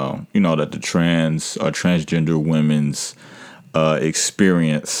accept, that the transgender women's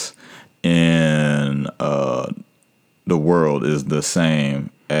experience in the world is the same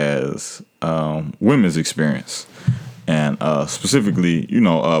as women's experience. And specifically,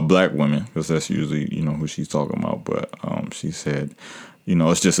 black women, because that's usually, who she's talking about. But she said,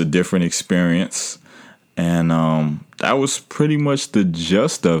 it's just a different experience. And that was pretty much the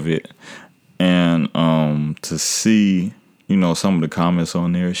gist of it. And to see, some of the comments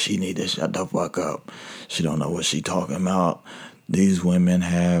on there, she need to shut the fuck up. She don't know what she talking about. These women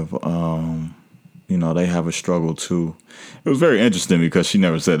have, they have a struggle too. It was very interesting because she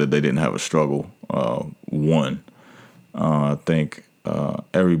never said that they didn't have a struggle. I think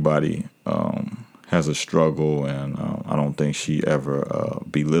everybody has a struggle, and I don't think she ever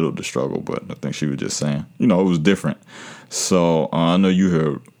belittled the struggle, but I think she was just saying, it was different. So I know you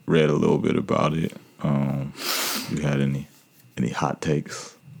have read a little bit about it. You had any hot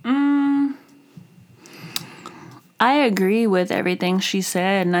takes? I agree with everything she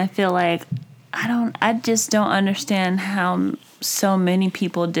said, and I feel like I just don't understand how so many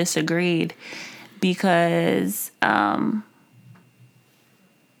people disagreed, because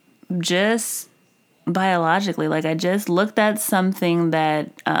just biologically, like I just looked at something that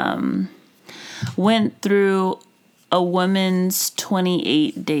went through a woman's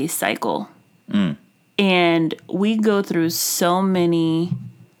 28-day cycle. And we go through so many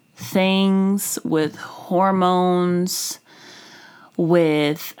things with hormones,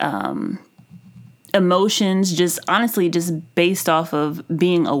 with emotions, just honestly just based off of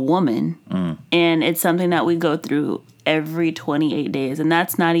being a woman. And it's something that we go through every 28 days. And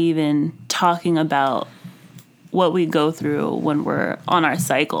that's not even talking about what we go through when we're on our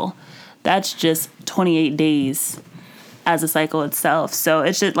cycle. That's just 28 days as a cycle itself. So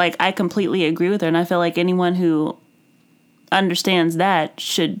it's just like, I completely agree with her. And I feel like anyone who understands that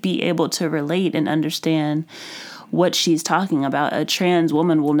should be able to relate and understand what she's talking about. A trans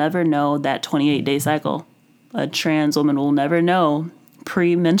woman will never know that 28-day cycle. A trans woman will never know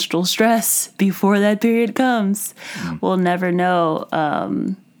premenstrual stress before that period comes. We'll never know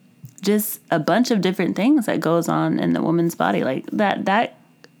just a bunch of different things that goes on in the woman's body. Like that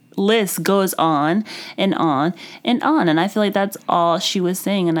list goes on and on and on. And I feel like that's all she was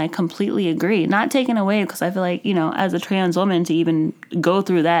saying. And I completely agree. Not taken away, because I feel like, as a trans woman to even go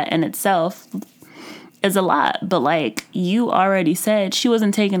through that in itself is a lot. But like you already said, she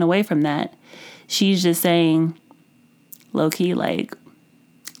wasn't taken away from that. She's just saying, low key, like,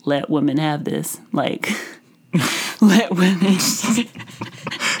 let women have this. Like, let women.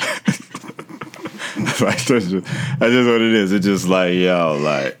 That's just what it is. It's just like,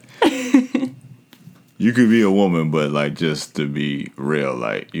 you could be a woman, but like, just to be real,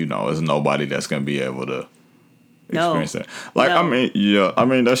 like, there's nobody that's gonna be able to experience that. Like, no.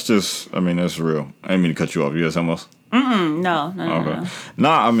 That's real. I didn't mean to cut you off. You had something else? No. Okay.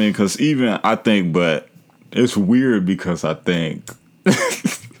 Nah, because even I think, but it's weird because I think.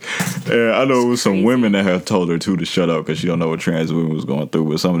 Yeah, I know it was some women that have told her too to shut up because she don't know what trans women was going through,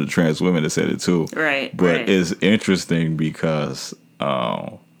 but some of the trans women that said it too. Right. But it's interesting because,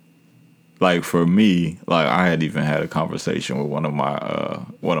 like for me, like I had even had a conversation with one of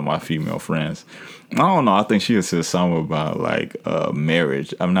my female friends. I don't know. I think she had said something about like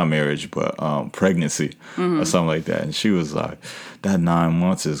marriage. I'm not marriage, but pregnancy or something like that. And she was like, "That 9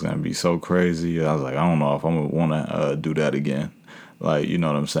 months is gonna be so crazy." I was like, "I don't know if I'm gonna want to do that again." Like, you know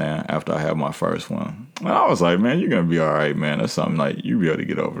what I'm saying? After I had my first one. And I was like, man, you're going to be all right, man. That's something like, you be able to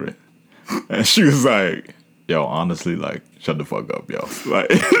get over it. And she was like, yo, honestly, like, shut the fuck up, yo. Like,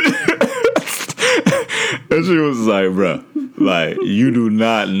 and she was like, bruh, like, you do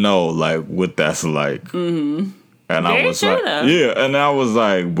not know, like, what that's like. Mm-hmm. And I was like, yeah. And I was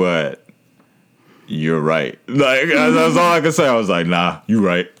like, but you're right. Like, that's all I could say. I was like, nah, you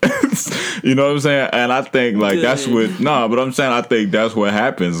right. You know what I'm saying? And I think, like, that's what, but I'm saying, I think that's what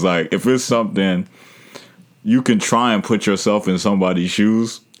happens. Like, if it's something, you can try and put yourself in somebody's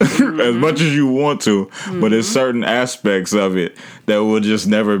shoes as much as you want to, but there's certain aspects of it that we'll just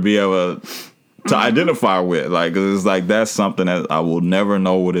never be able to identify with. Like, it's like, that's something that I will never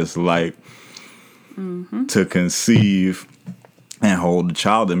know what it's like to conceive and hold a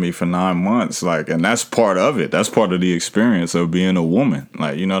child in me for 9 months. Like, and that's part of it. That's part of the experience of being a woman.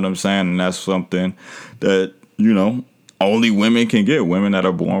 Like, you know what I'm saying? And that's something that, you know, only women can get, women that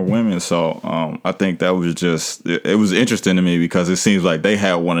are born women. So I think that was just, it was interesting to me because it seems like they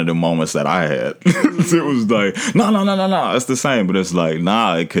had one of the moments that I had. It was like, no, it's the same. But it's like,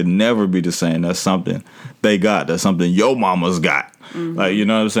 nah, it could never be the same. That's something they got. That's something your mama's got. Like, you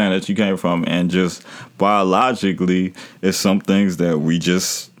know what I'm saying, that you came from. And just biologically, it's some things that we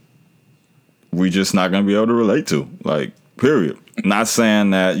just not going to be able to relate to. Like, period. Not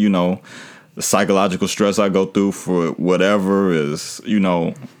saying that, you know, the psychological stress I go through for whatever is, you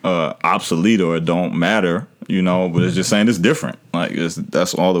know, obsolete or it don't matter, you know, but it's just saying it's different. Like,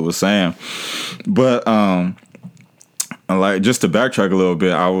 that's all it was saying. But, like, just to backtrack a little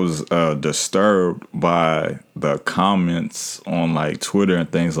bit, I was disturbed by the comments on, like, Twitter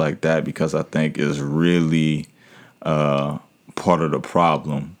and things like that, because I think is really part of the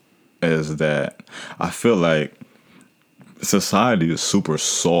problem is that I feel like society is super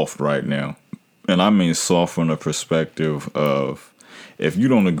soft right now. And I mean soft from the perspective of, if you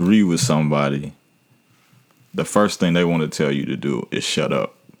don't agree with somebody, the first thing they want to tell you to do is shut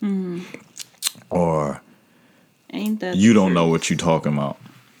up. Or ain't that you don't know what you're talking about.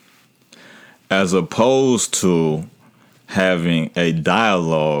 As opposed to having a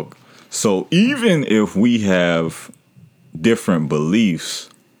dialogue. So even if we have different beliefs,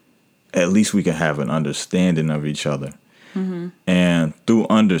 at least we can have an understanding of each other. And through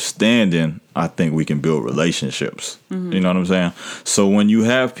understanding, I think we can build relationships. You know what I'm saying? So when you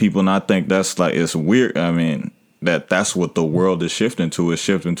have people, and I think that's like, it's weird. I mean, that's what the world is shifting to. It's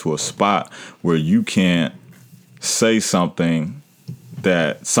shifting to a spot where you can't say something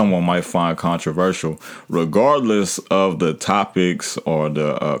that someone might find controversial, regardless of the topics or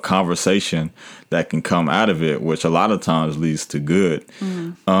the conversation that can come out of it, which a lot of times leads to good.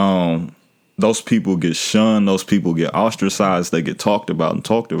 Those people get shunned. Those people get ostracized. They get talked about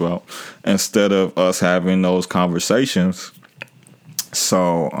instead of us having those conversations.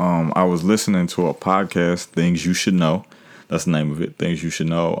 So I was listening to a podcast, Things You Should Know. That's the name of it, Things You Should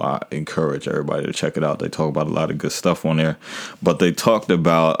Know. I encourage everybody to check it out. They talk about a lot of good stuff on there. But they talked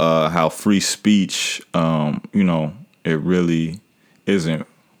about how free speech, you know, it really isn't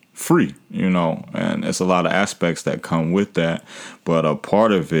free, you know, and it's a lot of aspects that come with that. But a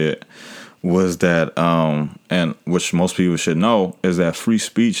part of it was that, and which most people should know, is that free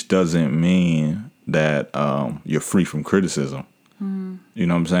speech doesn't mean that you're free from criticism. You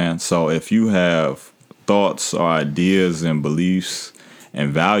know what I'm saying? So if you have thoughts or ideas and beliefs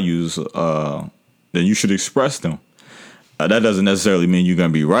and values, then you should express them. That doesn't necessarily mean you're going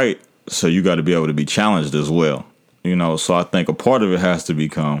to be right. So you got to be able to be challenged as well. You know, so I think a part of it has to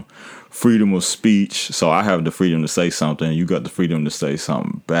become freedom of speech. So I have the freedom to say something. You got the freedom to say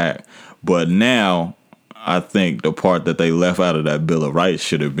something back. But now I think the part that they left out of that Bill of Rights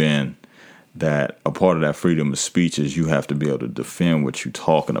should have been that a part of that freedom of speech is you have to be able to defend what you're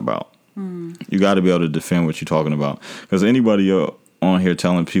talking about. You got to be able to defend what you're talking about. Because anybody on here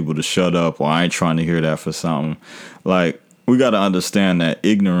telling people to shut up or I ain't trying to hear that for something, like, we got to understand that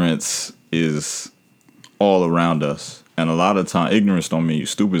ignorance is all around us. And a lot of time, ignorance don't mean you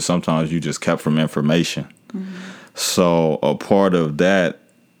stupid. Sometimes you just kept from information. So a part of that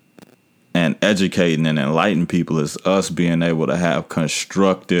and educating and enlightening people is us being able to have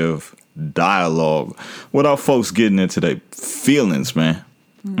constructive dialogue without folks getting into their feelings, man.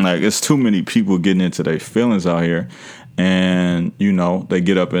 Like, it's too many people getting into their feelings out here. And, you know, they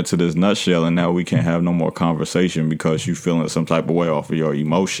get up into this nutshell and now we can't have no more conversation because you feeling some type of way off of your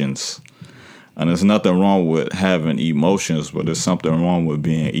emotions. And there's nothing wrong with having emotions, but there's something wrong with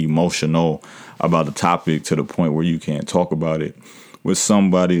being emotional about a topic to the point where you can't talk about it with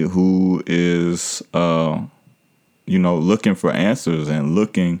somebody who is looking for answers and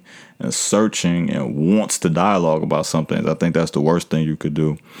looking and searching and wants to dialogue about something. I think that's the worst thing you could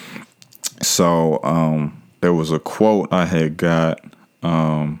do. So there was a quote I had got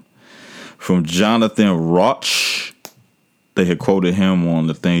from Jonathan Roch. They had quoted him on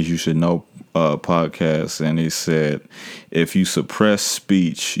the Things You Should Know podcast, and he said, if you suppress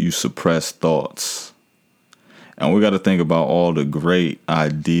speech, you suppress thoughts. And we got to think about all the great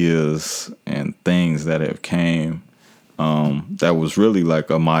ideas and things that have came that was really like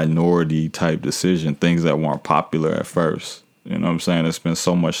a minority type decision, things that weren't popular at first. You know what I'm saying? There's been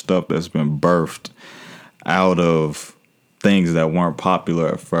so much stuff that's been birthed out of things that weren't popular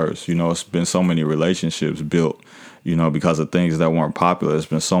at first. It's been so many relationships built, because of things that weren't popular. There's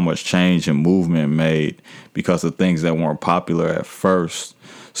been so much change and movement made because of things that weren't popular at first.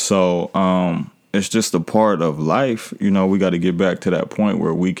 So it's just a part of life. We got to get back to that point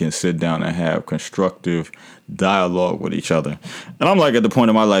where we can sit down and have constructive dialogue with each other. And I'm like at the point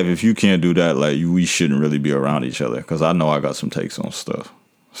in my life, if you can't do that, like we shouldn't really be around each other, because I know I got some takes on stuff.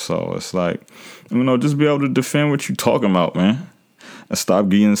 So it's like, just be able to defend what you're talking about, man. And stop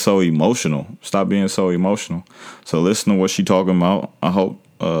being so emotional. Stop being so emotional. So listen to what she talking about. I hope,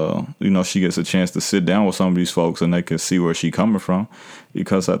 she gets a chance to sit down with some of these folks and they can see where she coming from.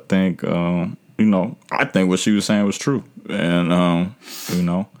 Because I think, I think what she was saying was true. And,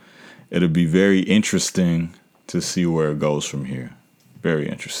 it'll be very interesting to see where it goes from here. Very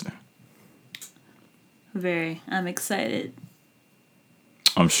interesting. Very. I'm excited.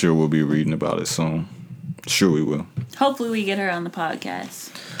 I'm sure we'll be reading about it soon. Sure we will. Hopefully we get her on the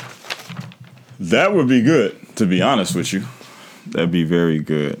podcast. That would be good, to be honest with you. That'd be very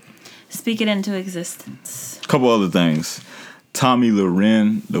good. Speak it into existence. A couple other things. Tommy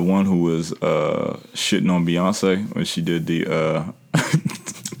Loren, the one who was shitting on Beyonce when she did the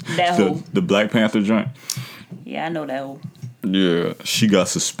the Black Panther joint. Yeah, I know that hoe. Yeah, she got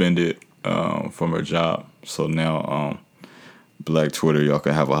suspended from her job. So now Black Twitter, y'all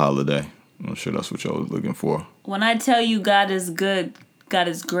can have a holiday. I'm sure that's what y'all was looking for. When I tell you God is good, God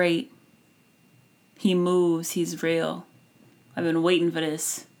is great. He moves. He's real. I've been waiting for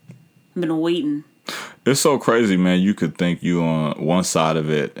this. I've been waiting. It's so crazy, man. You could think you on one side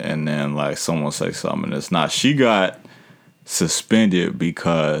of it and then like someone say something that's not. She got suspended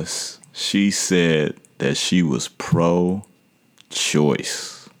because she said that she was pro-choice.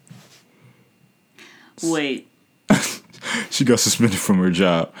 Wait. She got suspended from her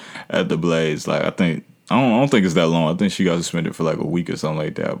job at the Blaze. Like, I don't think it's that long. I think she got suspended for like a week or something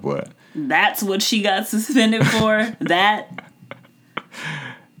like that. But that's what she got suspended for? That?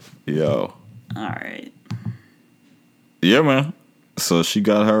 Yo. All right. Yeah, man. So she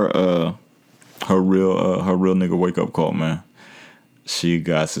got her real nigga wake up call, man. She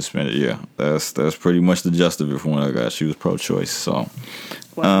got suspended. Yeah, that's pretty much the gist of it from what I got. She was pro-choice. So,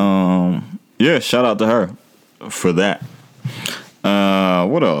 wow. Yeah, shout out to her for that.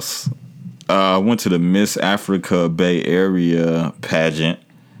 What else? I went to the Miss Africa Bay Area pageant.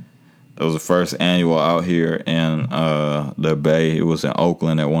 It was the first annual out here in the Bay. It was in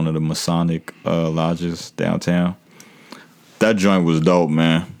Oakland at one of the Masonic lodges downtown. That joint was dope,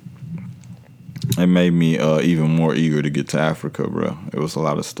 man. It made me even more eager to get to Africa, bro. It was a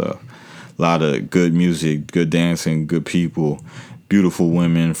lot of stuff. A lot of good music, good dancing, good people, beautiful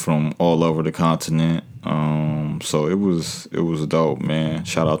women from all over the continent. So it was dope, man.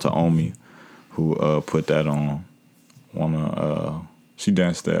 Shout out to Omi, who put that on. She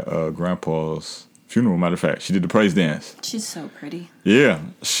danced at Grandpa's funeral. Matter of fact, she did the praise dance. She's so pretty. Yeah,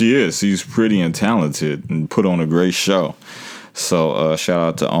 she is. She's pretty and talented and put on a great show. So shout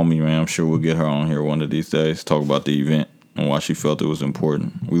out to Omi, man. I'm sure we'll get her on here one of these days. Talk about the event and why she felt it was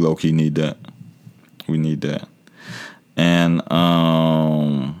important. We low-key need that. We need that. And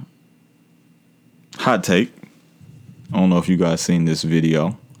hot take. I don't know if you guys seen this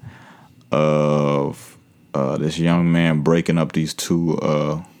video of this young man breaking up these two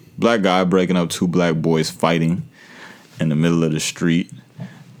black guy breaking up two black boys fighting in the middle of the street,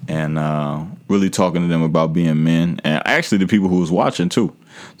 and really talking to them about being men, and actually the people who was watching too,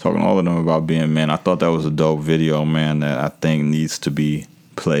 talking to all of them about being men. I thought that was a dope video, man, that I think needs to be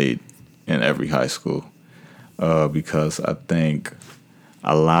played in every high school, because I think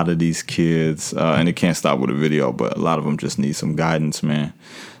a lot of these kids, and it can't stop with a video, but a lot of them just need some guidance, man.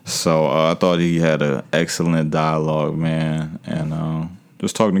 So I thought he had an excellent dialogue, man, and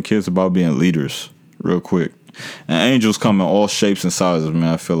just talking to kids about being leaders real quick. And angels come in all shapes and sizes,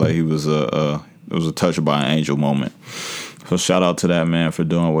 man. I feel like it was a touch by an angel moment. So shout out to that man for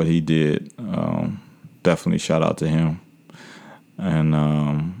doing what he did. Definitely shout out to him. And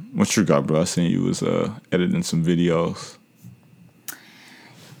What you got, bro? I seen you was editing some videos.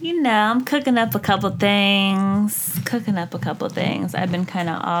 You know, I'm cooking up a couple things. I've been kind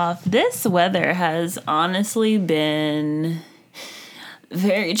of off. This weather has honestly been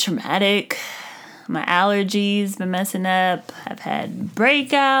very traumatic. My allergies been messing up. I've had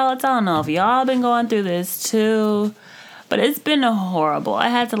breakouts. I don't know if y'all been going through this too. But it's been horrible. I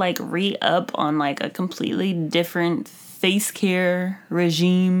had to like re-up on like a completely different face care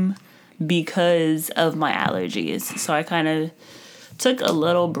regime because of my allergies. So I kind of took a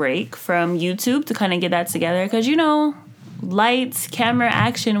little break from YouTube to kind of get that together. Because, you know, lights, camera,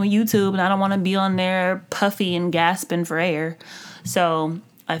 action with YouTube. And I don't want to be on there puffy and gasping for air. So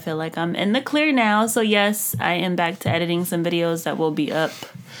I feel like I'm in the clear now. So yes, I am back to editing some videos that will be up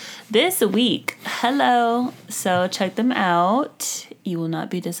this week. Hello. So check them out. You will not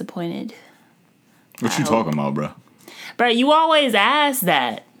be disappointed. What you talking about, bro? Bro, you always ask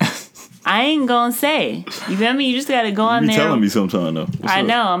that. I ain't gonna say. You feel me? You just gotta go on there. You telling me sometime though. I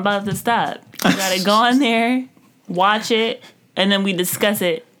know. I'm about to stop. You gotta go on there, watch it, and then we discuss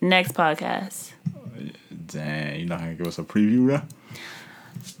it next podcast. Dang, you not gonna give us a preview, bro?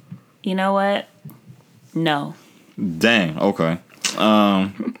 You know what? No. Dang. Okay.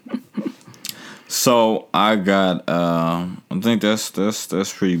 So I got I think that's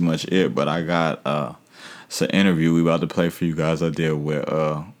pretty much it, but I got it's an interview we about to play for you guys I did with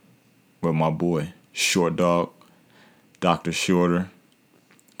my boy Short Dog, Dr. Shorter,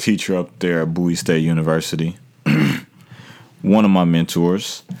 teacher up there at Bowie State University. One of my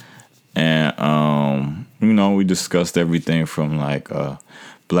mentors. And you know, we discussed everything from like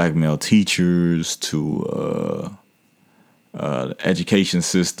black male teachers to the education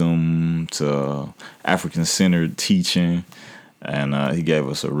system to African-centered teaching, and he gave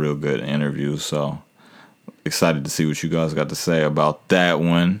us a real good interview. So excited to see what you guys got to say about that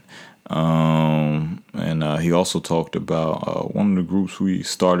one. And he also talked about one of the groups we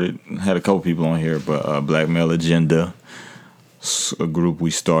started. Had a couple people on here, but Black Male Agenda, a group we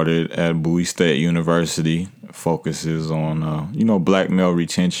started at Bowie State University, focuses on you know, black male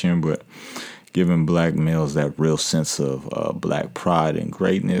retention, but giving black males that real sense of black pride and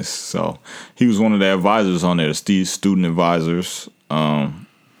greatness. So he was one of the advisors on there, the student advisors.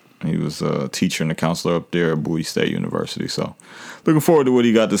 He was a teacher and a counselor up there at Bowie State University. So looking forward to what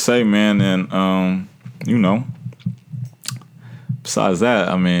he got to say, man. And, you know, besides that,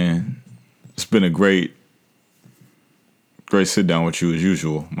 I mean, it's been a great sit down with you as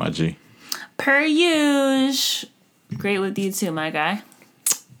usual, my G. Per usual. Great with you too, my guy.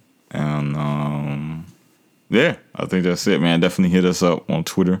 And yeah, I think that's it, man. Definitely hit us up on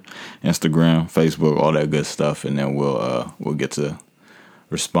Twitter, Instagram, Facebook, all that good stuff, and then we'll get to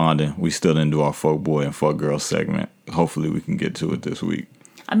responding. We still didn't do our fuck boy and fuck girl segment. Hopefully, we can get to it this week.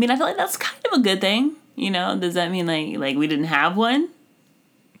 I mean, I feel like that's kind of a good thing. You know, does that mean like we didn't have one?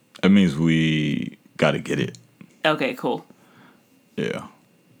 It means we got to get it. Okay, cool. Yeah,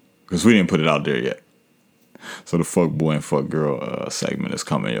 because we didn't put it out there yet. So the fuck boy and fuck girl segment is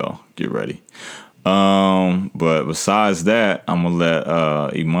coming, y'all. Get ready. But besides that, I'm gonna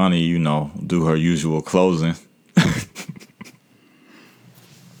let Imani, you know, do her usual closing.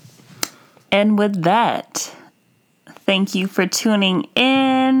 And with that, thank you for tuning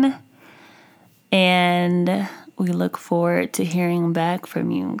in, and we look forward to hearing back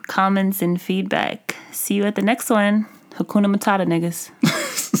from you. Comments and feedback. See you at the next one. Hakuna Matata, niggas.